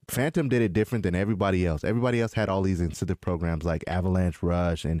 Phantom did it different than everybody else. Everybody else had all these incentive programs like Avalanche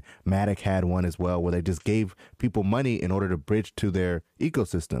Rush, and Matic had one as well, where they just gave people money in order to bridge to their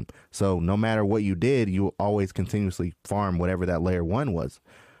ecosystem. So no matter what you did, you always continuously farm whatever that layer one was.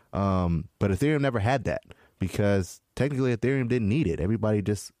 But Ethereum never had that, because technically Ethereum didn't need it. Everybody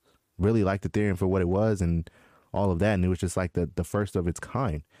just really liked Ethereum for what it was and all of that, and it was just like the first of its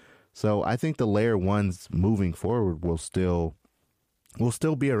kind. So I think the layer ones moving forward will still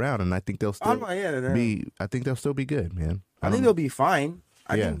be around, and I think they'll still be. I think they'll still be good, man. I think they'll be fine.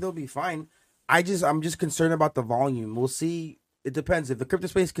 I think they'll be fine. I'm just concerned about the volume. We'll see. It depends if the crypto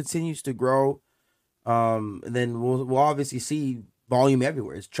space continues to grow. Then we'll obviously see volume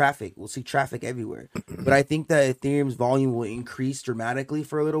everywhere. It's traffic. We'll see traffic everywhere. But I think that Ethereum's volume will increase dramatically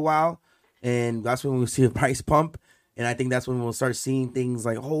for a little while, and that's when we'll see a price pump. And I think that's when we'll start seeing things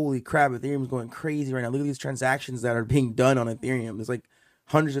like, holy crap, Ethereum's going crazy right now. Look at these transactions that are being done on Ethereum. There's like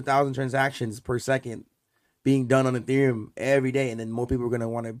hundreds of thousands of transactions per second being done on Ethereum every day. And then more people are going to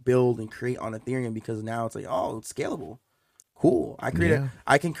want to build and create on Ethereum, because now it's like, oh, it's scalable. Cool. I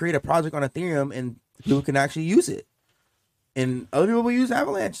can create a project on Ethereum and people can actually use it. And other people will use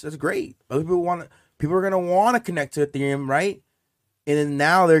Avalanche. That's great. Other people are going to want to connect to Ethereum, right? And then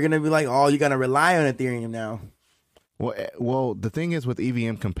now they're going to be like, oh, you got to rely on Ethereum now. Well, the thing is with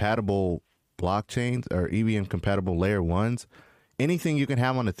EVM compatible blockchains or EVM compatible layer ones, anything you can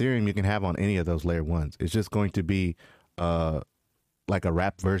have on Ethereum, you can have on any of those layer ones. It's just going to be like a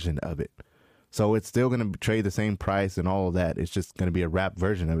wrapped version of it. So it's still going to trade the same price and all of that. It's just going to be a wrapped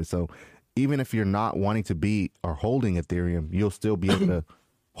version of it. So even if you're not wanting to be or holding Ethereum, you'll still be able to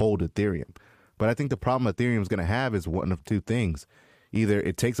hold Ethereum. But I think the problem Ethereum is going to have is one of two things. Either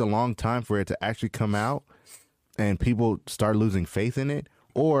it takes a long time for it to actually come out and people start losing faith in it,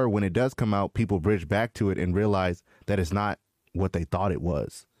 or when it does come out, people bridge back to it and realize that it's not what they thought it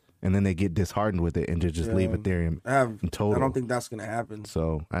was. And then they get disheartened with it and just leave Ethereum in total. I don't think that's going to happen.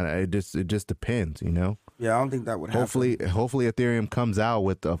 So it just depends, Yeah, I don't think that would happen. Hopefully Ethereum comes out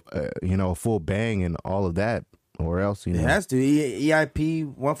with a full bang and all of that, or else, It has to. EIP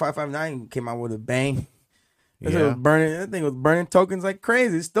 1559 came out with a bang. Yeah. That thing was burning tokens like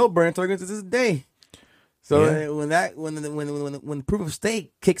crazy. It's still burning tokens to this day. So when the proof of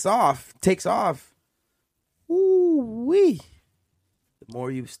stake takes off, ooh wee. The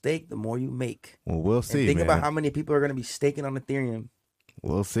more you stake, the more you make. Well, we'll see. And think man. about how many people are going to be staking on Ethereum.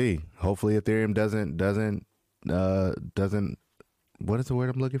 We'll see. Hopefully, Ethereum doesn't. What is the word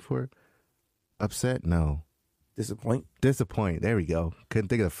I'm looking for? Upset? No. Disappoint. There we go. Couldn't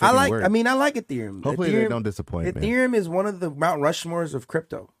think of the freaking word. I like Ethereum. Hopefully, they don't disappoint. Ethereum man. is one of the Mount Rushmores of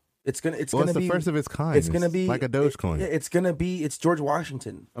crypto. It's gonna be the first of its kind. It's gonna be like a Dogecoin. It's George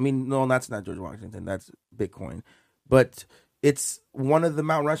Washington. I mean, no, that's not George Washington. That's Bitcoin. But it's one of the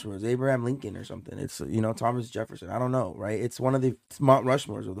Mount Rushmores, Abraham Lincoln or something. It's Thomas Jefferson. I don't know, right? It's one of the Mount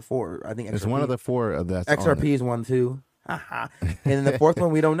Rushmores of the four. I think XRP, it's one of the four of that. XRP is one too. And then the fourth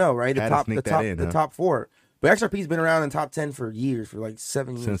one we don't know, right? The top four. But XRP's been around in top 10 for years, for like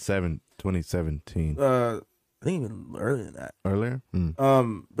 7 years. Since 2017. I think even earlier than that. Earlier?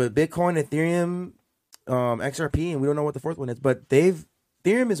 But Bitcoin, Ethereum, XRP, and we don't know what the fourth one is. But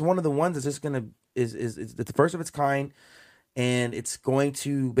Ethereum is one of the ones that's just gonna is the first of its kind, and it's going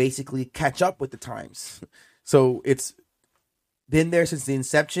to basically catch up with the times. So it's been there since the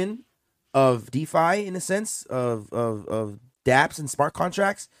inception of DeFi, in a sense of dApps and smart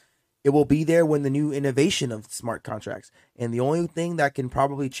contracts. It will be there when the new innovation of smart contracts. And the only thing that can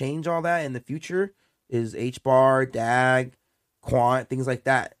probably change all that in the future is HBAR, DAG, Quant, things like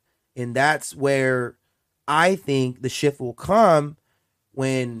that. And that's where I think the shift will come,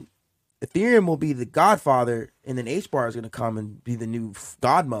 when Ethereum will be the godfather, and then HBAR is going to come and be the new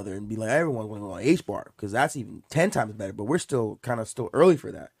godmother and be like, everyone's going to go on HBAR, because that's even 10 times better. But we're still early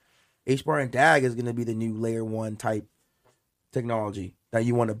for that. HBAR and DAG is going to be the new layer 1 type technology that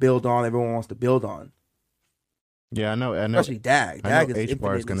you want to build on. Everyone wants to build on. Yeah, I know. Especially DAG. DAG is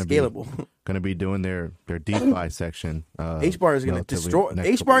infinitely scalable. Going to be doing their DeFi section. HBAR is going to destroy.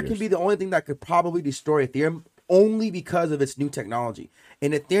 HBAR can be the only thing that could probably destroy Ethereum, only because of its new technology.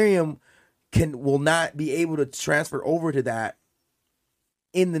 And Ethereum will not be able to transfer over to that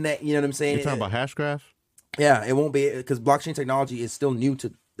in the net. You know what I'm saying? You're talking about Hashgraph? Yeah, it won't be, because blockchain technology is still new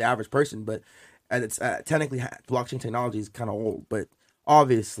to the average person, but it's technically blockchain technology is kind of old, but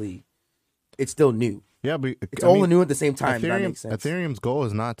obviously it's still new. Yeah, but it's all new at the same time. That makes sense. Ethereum's goal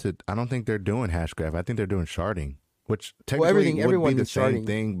is not to. I don't think they're doing Hashgraph. I think they're doing sharding, which technically would be the same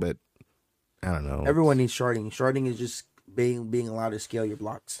thing, but I don't know. Everyone needs sharding. Sharding is just being allowed to scale your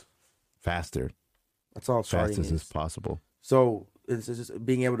blocks faster. That's all sharding fast as is possible. So it's just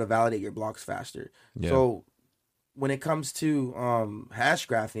being able to validate your blocks faster. Yeah. So when it comes to hash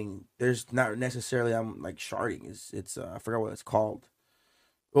graphing, there's not necessarily like sharding. It's I forgot what it's called.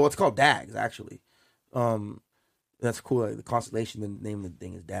 Well, it's called DAGs actually. That's cool. Like the constellation, the name of the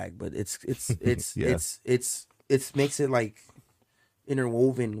thing is DAG, but it's yeah. it's makes it like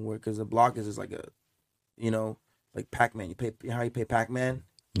interwoven, where, because a block is just like a, like Pac-Man. You pay Pac-Man.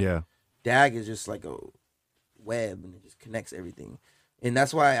 Yeah. DAG is just like a web, and it just connects everything. And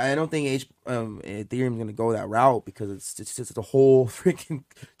that's why I don't think Ethereum is going to go that route, because it's just a whole freaking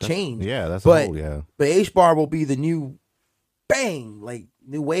chain. But HBAR will be the new like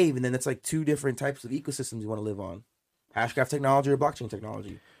new wave, and then it's like two different types of ecosystems you want to live on: Hashgraph technology or blockchain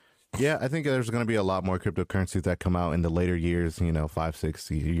technology. Yeah, I think there's going to be a lot more cryptocurrencies that come out in the later years, 5-6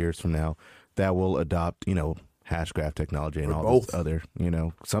 years from now, that will adopt, Hashgraph technology and all this other,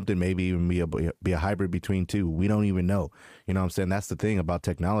 something maybe even be a hybrid between two. We don't even know. You know what I'm saying? That's the thing about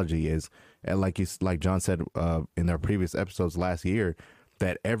technology is, like John said in our previous episodes last year,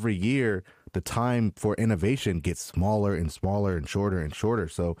 that every year the time for innovation gets smaller and smaller and shorter.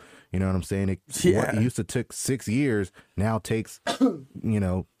 So, you know what I'm saying? What used to take 6 years now takes,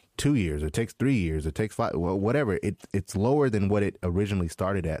 2 years. It takes 3 years. It takes 5. Well, whatever. It's lower than what it originally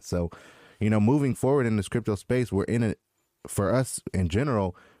started at. So, moving forward in this crypto space, for us in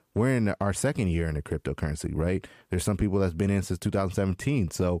general, we're in our second year in the cryptocurrency, right? There's some people that's been in since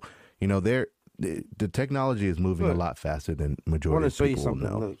 2017. So, the technology is moving a lot faster than majority of people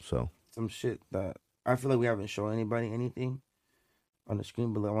know. Look, so some shit that I feel like we haven't shown anybody anything on the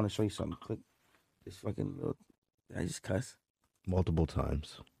screen, but I want to show you something. Click this fucking little. Did I just cuss? Multiple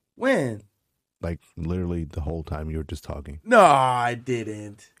times. When? Like literally the whole time you were just talking. No, I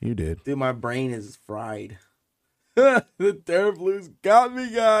didn't. You did. Dude, my brain is fried. The Terraflus got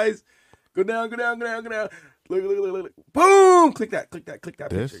me, guys. Go down. Look. Boom! Click that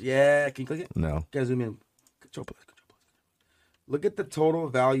this? picture. Yeah, can you click it? No. Gotta zoom in. Control plus. Look at the total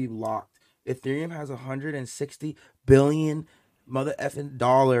value locked. Ethereum has 160 billion mother effing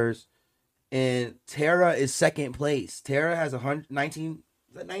dollars, and Terra is second place. Terra has 19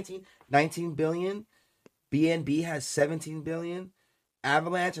 billion, BNB has 17 billion.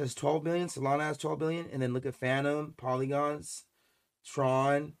 Avalanche has 12 billion. Solana has 12 billion. And then look at Phantom, Polygons,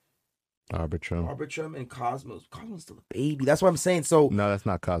 Tron, Arbitrum, and Cosmos. Cosmos is still a baby. That's what I'm saying. So No, that's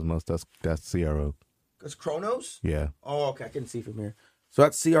not Cosmos. That's CRO. that's Chronos? Yeah. Oh, okay. I can see from here. So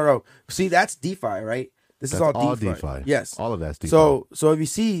that's CRO. See, that's DeFi, right? This is all DeFi. Yes. All of that's DeFi. So if you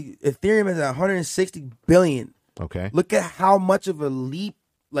see Ethereum is at 160 billion. Okay. Look at how much of a leap,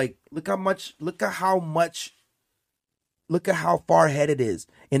 like look how far ahead it is.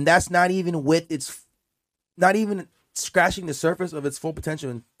 And that's not even scratching the surface of its full potential.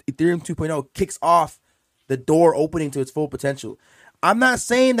 And Ethereum 2.0 kicks off the door opening to its full potential. I'm not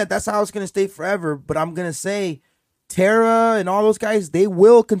saying that that's how it's going to stay forever, but I'm going to say Terra and all those guys, they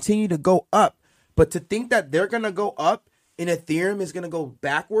will continue to go up. But to think that they're going to go up and Ethereum is going to go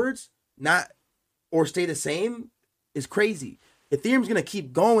backwards, or stay the same, is crazy. Ethereum's going to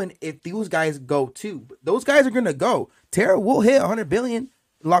keep going if those guys go too. But those guys are going to go. Terra will hit 100 billion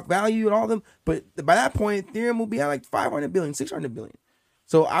lock value and all of them, but by that point Ethereum will be at like 500 billion, 600 billion.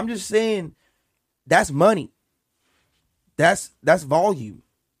 So I'm just saying that's money. That's volume.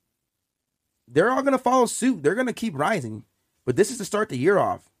 They're all going to follow suit. They're going to keep rising. But this is to start the year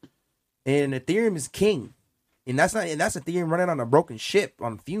off. And Ethereum is king. And that's Ethereum running on a broken ship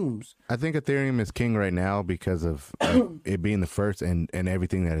on fumes. I think Ethereum is king right now because of it being the first and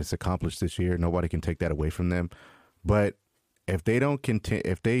everything that it's accomplished this year. Nobody can take that away from them. But if they don't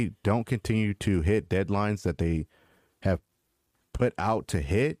continue to hit deadlines that they have put out to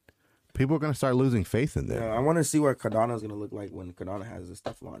hit, people are going to start losing faith in them. Yeah, I want to see what Cardano is going to look like when Cardano has this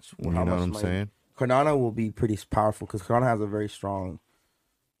stuff launched. You know what I'm saying? Cardano will be pretty powerful because Cardano has a very strong,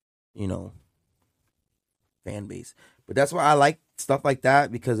 fan base. But that's why I like stuff like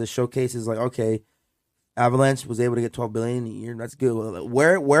that, because it showcases like, okay, Avalanche was able to get 12 billion a year. That's good.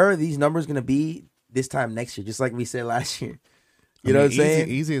 Where are these numbers going to be this time next year? Just like we said last year. You know what I'm saying?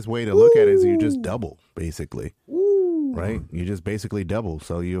 Easiest way to look at it is you just double, basically. Right? You just basically double.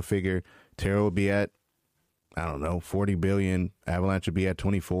 So you'll figure Terra will be at, I don't know, 40 billion. Avalanche will be at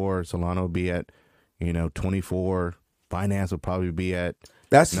 24. Solana will be at, 24. Binance will probably be at,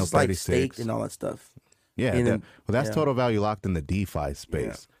 that's just 36. like staked and all that stuff. Yeah. That's total value locked in the DeFi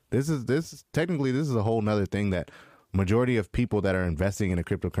space. Yeah. This is a whole nother thing that majority of people that are investing in a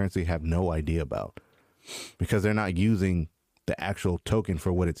cryptocurrency have no idea about, because they're not using the actual token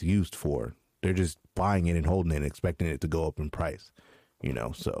for what it's used for. They're just buying it and holding it and expecting it to go up in price,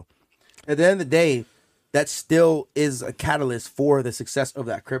 so. At the end of the day, that still is a catalyst for the success of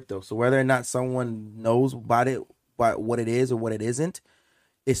that crypto. So whether or not someone knows about it, what it is or what it isn't,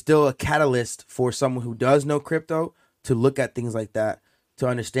 it's still a catalyst for someone who does know crypto to look at things like that, to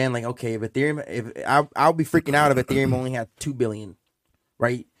understand like, okay, if Ethereum, I'll be freaking out if Ethereum only had 2 billion,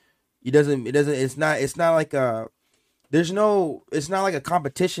 right? It's not like it's not like a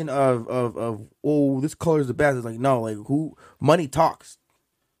competition of oh, this color is the best. It's like, no, like money talks,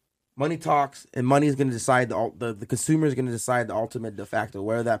 and money is going to decide the consumer is going to decide the ultimate de facto,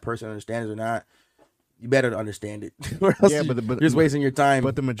 whether that person understands it or not. You better understand it. Or else you're just wasting your time.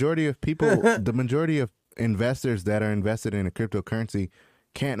 But the majority of people, the majority of investors that are invested in a cryptocurrency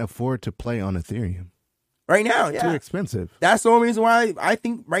can't afford to play on Ethereum. Right now, yeah. Too expensive. That's the only reason why I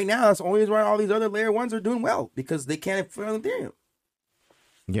think right now that's the only reason why all these other layer ones are doing well, because they can't afford on Ethereum.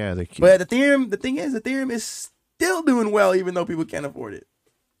 Yeah, they can't. But Ethereum, the thing is, Ethereum is still doing well even though people can't afford it.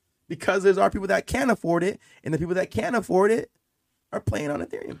 Because there are people that can afford it, and the people that can't afford it are playing on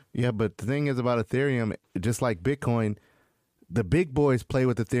Ethereum. Yeah, but the thing is about Ethereum, just like Bitcoin, the big boys play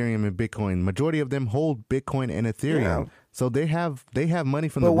with Ethereum and Bitcoin. Majority of them hold Bitcoin and Ethereum. Yeah. So they have money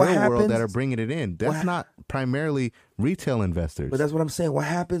from the real world that are bringing it in. That's not primarily retail investors. But that's what I'm saying. What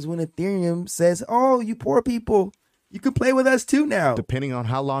happens when Ethereum says, oh, you poor people, you can play with us too now? Depending on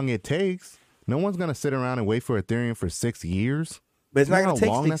how long it takes. No one's going to sit around and wait for Ethereum for 6 years. But it's not going to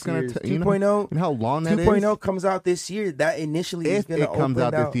take 6 years. 2.0 and how long that 2.0 comes out this year. That initially is going to open comes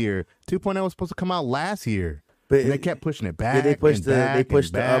out this year. 2.0 was supposed to come out last year. But they kept pushing it back. They pushed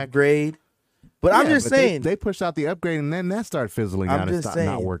the upgrade. But I'm just saying. They pushed out the upgrade, and then that started fizzling out and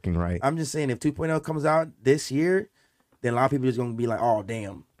not working right. I'm just saying, if 2.0 comes out this year, then a lot of people are just going to be like, oh,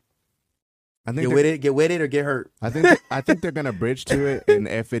 damn. I think get with it or get hurt. I think they're going to bridge to it, and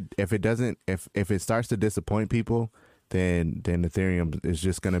if it starts to disappoint people, then Ethereum is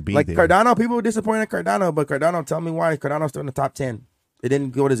just going to be like there. Cardano. People were disappointed in Cardano, but Cardano, tell me why Cardano's still in the top 10. It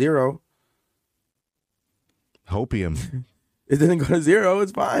didn't go to 0. Hopium. It didn't go to 0.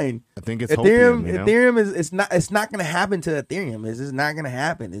 It's fine. I think it's Ethereum. Hopium, Ethereum is it's not going to happen to Ethereum. It's just not going to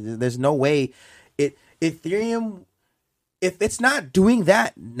happen. There's no way. Ethereum, if it's not doing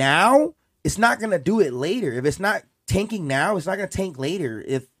that now, it's not gonna do it later. If it's not tanking now, it's not gonna tank later.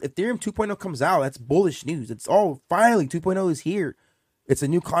 If Ethereum 2.0 comes out, that's bullish news. It's finally 2.0 is here. It's a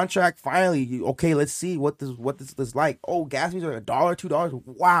new contract. Finally, okay, let's see what this is like. Oh, gas fees are $1, $2.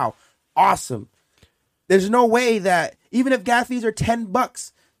 Wow, awesome. There's no way that even if gas fees are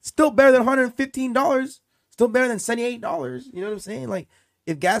 $10, still better than $115. Still better than $78. You know what I'm saying? Like,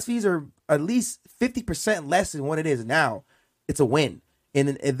 if gas fees are at least 50% less than what it is now, it's a win. And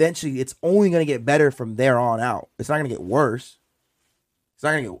then eventually, it's only going to get better from there on out. It's not going to get worse. It's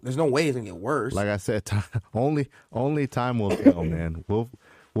not going to get. There's no way it's going to get worse. Like I said, only time will tell, man. We'll.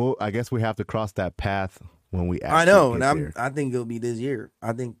 I guess we have to cross that path when we. I know, get and there. I think it'll be this year.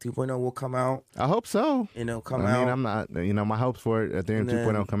 I think 2.0 will come out. I hope so. You know, I mean, I'm not. My hopes for it, Ethereum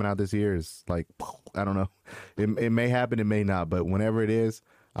 2.0 coming out this year is like, I don't know. It may happen, it may not, but whenever it is,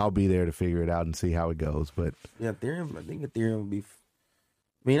 I'll be there to figure it out and see how it goes. But yeah, Ethereum. I think Ethereum will be.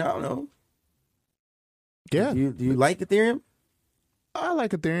 I mean, I don't know. Yeah. Do you like Ethereum? I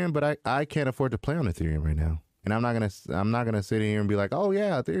like Ethereum, but I can't afford to play on Ethereum right now. And I'm not gonna sit here and be like, oh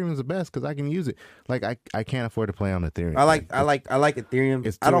yeah, Ethereum is the best because I can use it. Like I can't afford to play on Ethereum. I like Ethereum.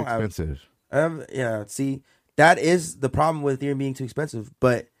 It's too expensive. Yeah, see, that is the problem with Ethereum being too expensive.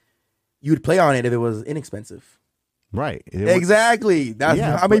 But you would play on it if it was inexpensive. Right. Exactly. That's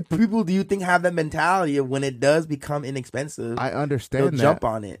how many but people do you think have that mentality of when it does become inexpensive? I understand they'll that. Jump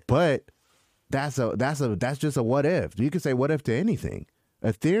on it. But that's just a what if. You can say what if to anything.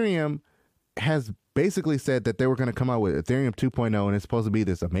 Ethereum has basically said that they were going to come out with Ethereum 2.0 and it's supposed to be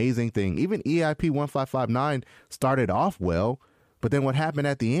this amazing thing. Even EIP 1559 started off well, but then what happened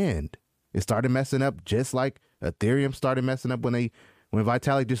at the end? It started messing up just like Ethereum started messing up when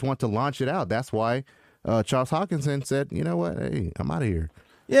Vitalik just wanted to launch it out. That's why Charles Hoskinson said, you know what? Hey, I'm out of here.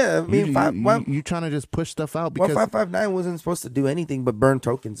 Yeah, I mean, you trying to just push stuff out because 1559 wasn't supposed to do anything but burn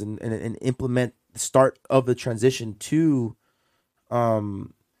tokens and implement the start of the transition to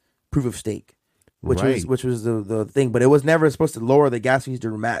proof of stake, which was the thing. But it was never supposed to lower the gas fees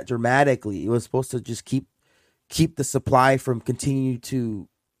dramatically. It was supposed to just keep the supply from continue to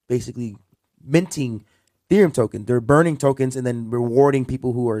basically minting Ethereum token. They're burning tokens and then rewarding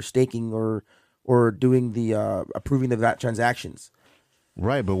people who are staking or doing the approving the VAT transactions.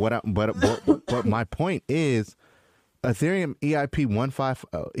 Right, but but my point is, Ethereum EIP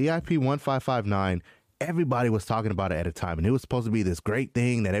 1559. Everybody was talking about it at a time, and it was supposed to be this great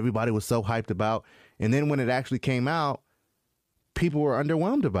thing that everybody was so hyped about. And then when it actually came out, people were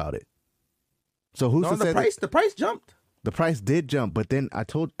underwhelmed about it. So who's to say the price jumped? The price did jump, but then I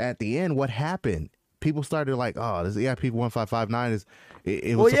told at the end what happened. People started like, "Oh, this EIP 1559 is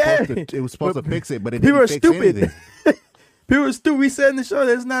it was supposed to fix it, but it didn't fix anything." People are stupid. We said in the show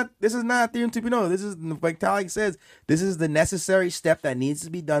this is not Ethereum 2.0. This is, like Vitalik says, this is the necessary step that needs to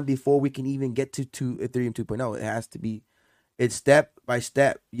be done before we can even get to Ethereum 2.0. It has to be, it's step by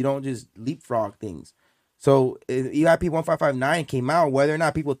step. You don't just leapfrog things. So EIP 1559 came out, whether or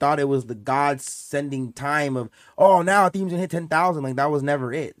not people thought it was the God sending time of, oh, now Ethereum's gonna hit 10,000. Like, that was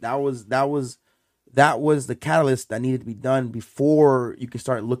never it. That was the catalyst that needed to be done before you could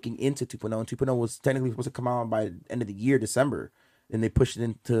start looking into 2.0. And 2.0 was technically supposed to come out by the end of the year, December. And they pushed it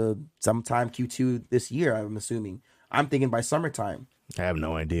into sometime Q2 this year, I'm assuming. I'm thinking by summertime. I have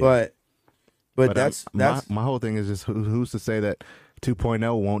no idea. But that's my whole thing is just who's to say that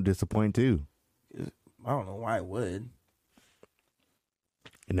 2.0 won't disappoint too? I don't know why it would.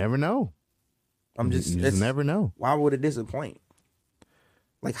 You never know. You just never know. Why would it disappoint?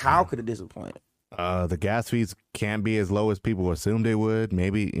 Like, how could it disappoint? The gas fees can't be as low as people assumed they would.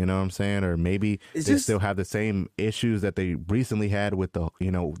 Maybe, you know what I'm saying? Or maybe they still have the same issues that they recently had with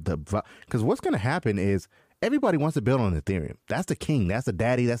because what's going to happen is everybody wants to build on Ethereum. That's the king. That's the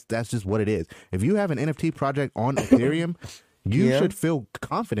daddy. That's just what it is. If you have an NFT project on Ethereum, you should feel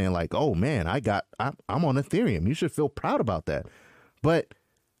confident like, oh man, I'm on Ethereum. You should feel proud about that. But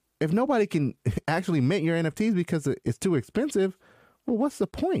if nobody can actually mint your NFTs because it's too expensive, well, what's the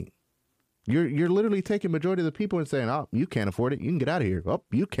point? You're literally taking majority of the people and saying, "Oh, you can't afford it. You can get out of here. Oh,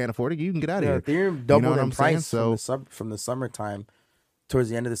 you can't afford it. You can get out of here." Ethereum doubled in price from the summertime. Towards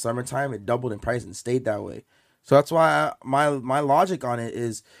the end of the summertime, it doubled in price and stayed that way. So that's why my logic on it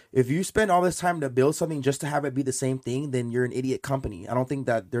is, if you spend all this time to build something just to have it be the same thing, then you're an idiot company. I don't think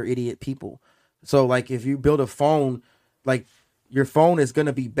that they're idiot people. So like, if you build a phone, like, your phone is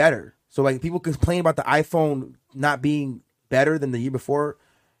gonna be better. So like, people complain about the iPhone not being better than the year before.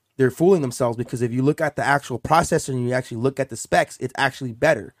 They're fooling themselves, because if you look at the actual processor and you actually look at the specs, it's actually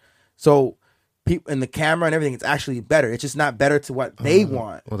better. So people, and the camera and everything, it's actually better. It's just not better to what they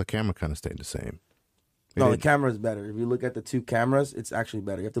want. Well, the camera kind of stayed the same. No, the camera is better. If you look at the two cameras, it's actually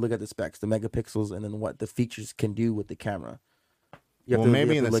better. You have to look at the specs, the megapixels, and then what the features can do with the camera. Well,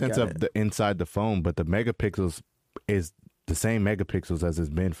 maybe in the sense of the inside the phone, but the megapixels is the same megapixels as it's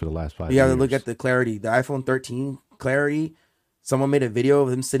been for the last 5 years. You have to look at the clarity. The iPhone 13 clarity, someone made a video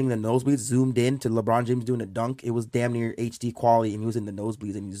of him sitting in the nosebleeds, zoomed in to LeBron James doing a dunk. It was damn near HD quality, and he was in the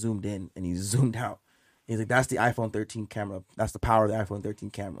nosebleeds, and he zoomed in, and he zoomed out. And he's like, that's the iPhone 13 camera. That's the power of the iPhone 13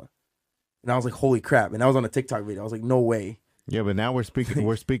 camera. And I was like, holy crap. And that was on a TikTok video. I was like, no way. Yeah, but now we're speaking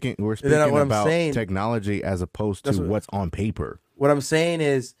about technology as opposed to what's on paper. What I'm saying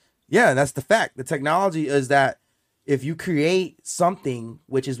is, yeah, that's the fact. The technology is that if you create something,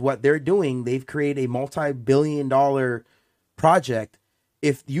 which is what they're doing, they've created a multi-billion-dollar project.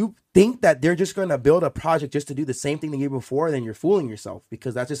 If you think that they're just going to build a project just to do the same thing the year before, then you're fooling yourself,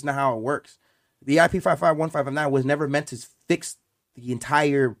 because that's just not how it works. The IP551559 was never meant to fix the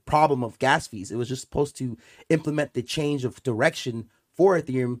entire problem of gas fees. It was just supposed to implement the change of direction for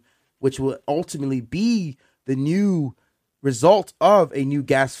Ethereum, which will ultimately be the new result of a new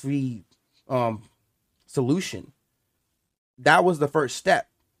gas fee solution. That was the first step.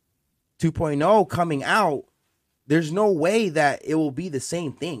 2.0 coming out, there's no way that it will be the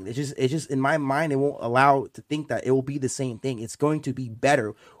same thing. It's just in my mind, it won't allow to think that it will be the same thing. It's going to be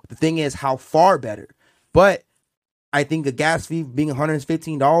better. The thing is, how far better? But I think the gas fee being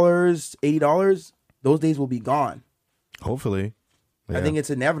 $115, $80, those days will be gone. Hopefully. Yeah. I think it's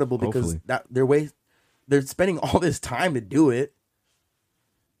inevitable because they're spending all this time to do it.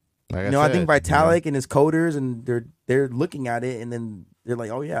 Like I think Vitalik and his coders, and they're looking at it, and then they're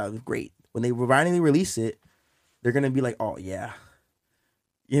like, oh yeah, great. When they finally release it, they're gonna be like, oh yeah.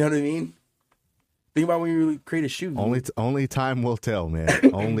 You know what I mean? Think about when you create a shoe. Only time will tell,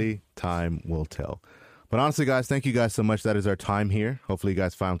 man. Only time will tell. But honestly, guys, thank you guys so much. That is our time here. Hopefully you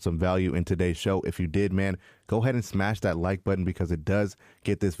guys found some value in today's show. If you did, man, go ahead and smash that like button, because it does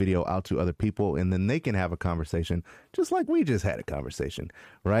get this video out to other people, and then they can have a conversation just like we just had a conversation,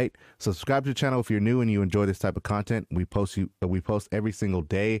 right? So subscribe to the channel if you're new and you enjoy this type of content. We post every single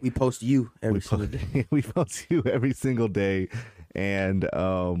day. We post you every single day. We post you every single day, and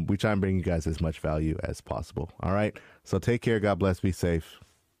we try and bring you guys as much value as possible. All right? So take care. God bless. Be safe.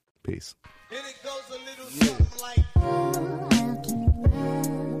 Peace.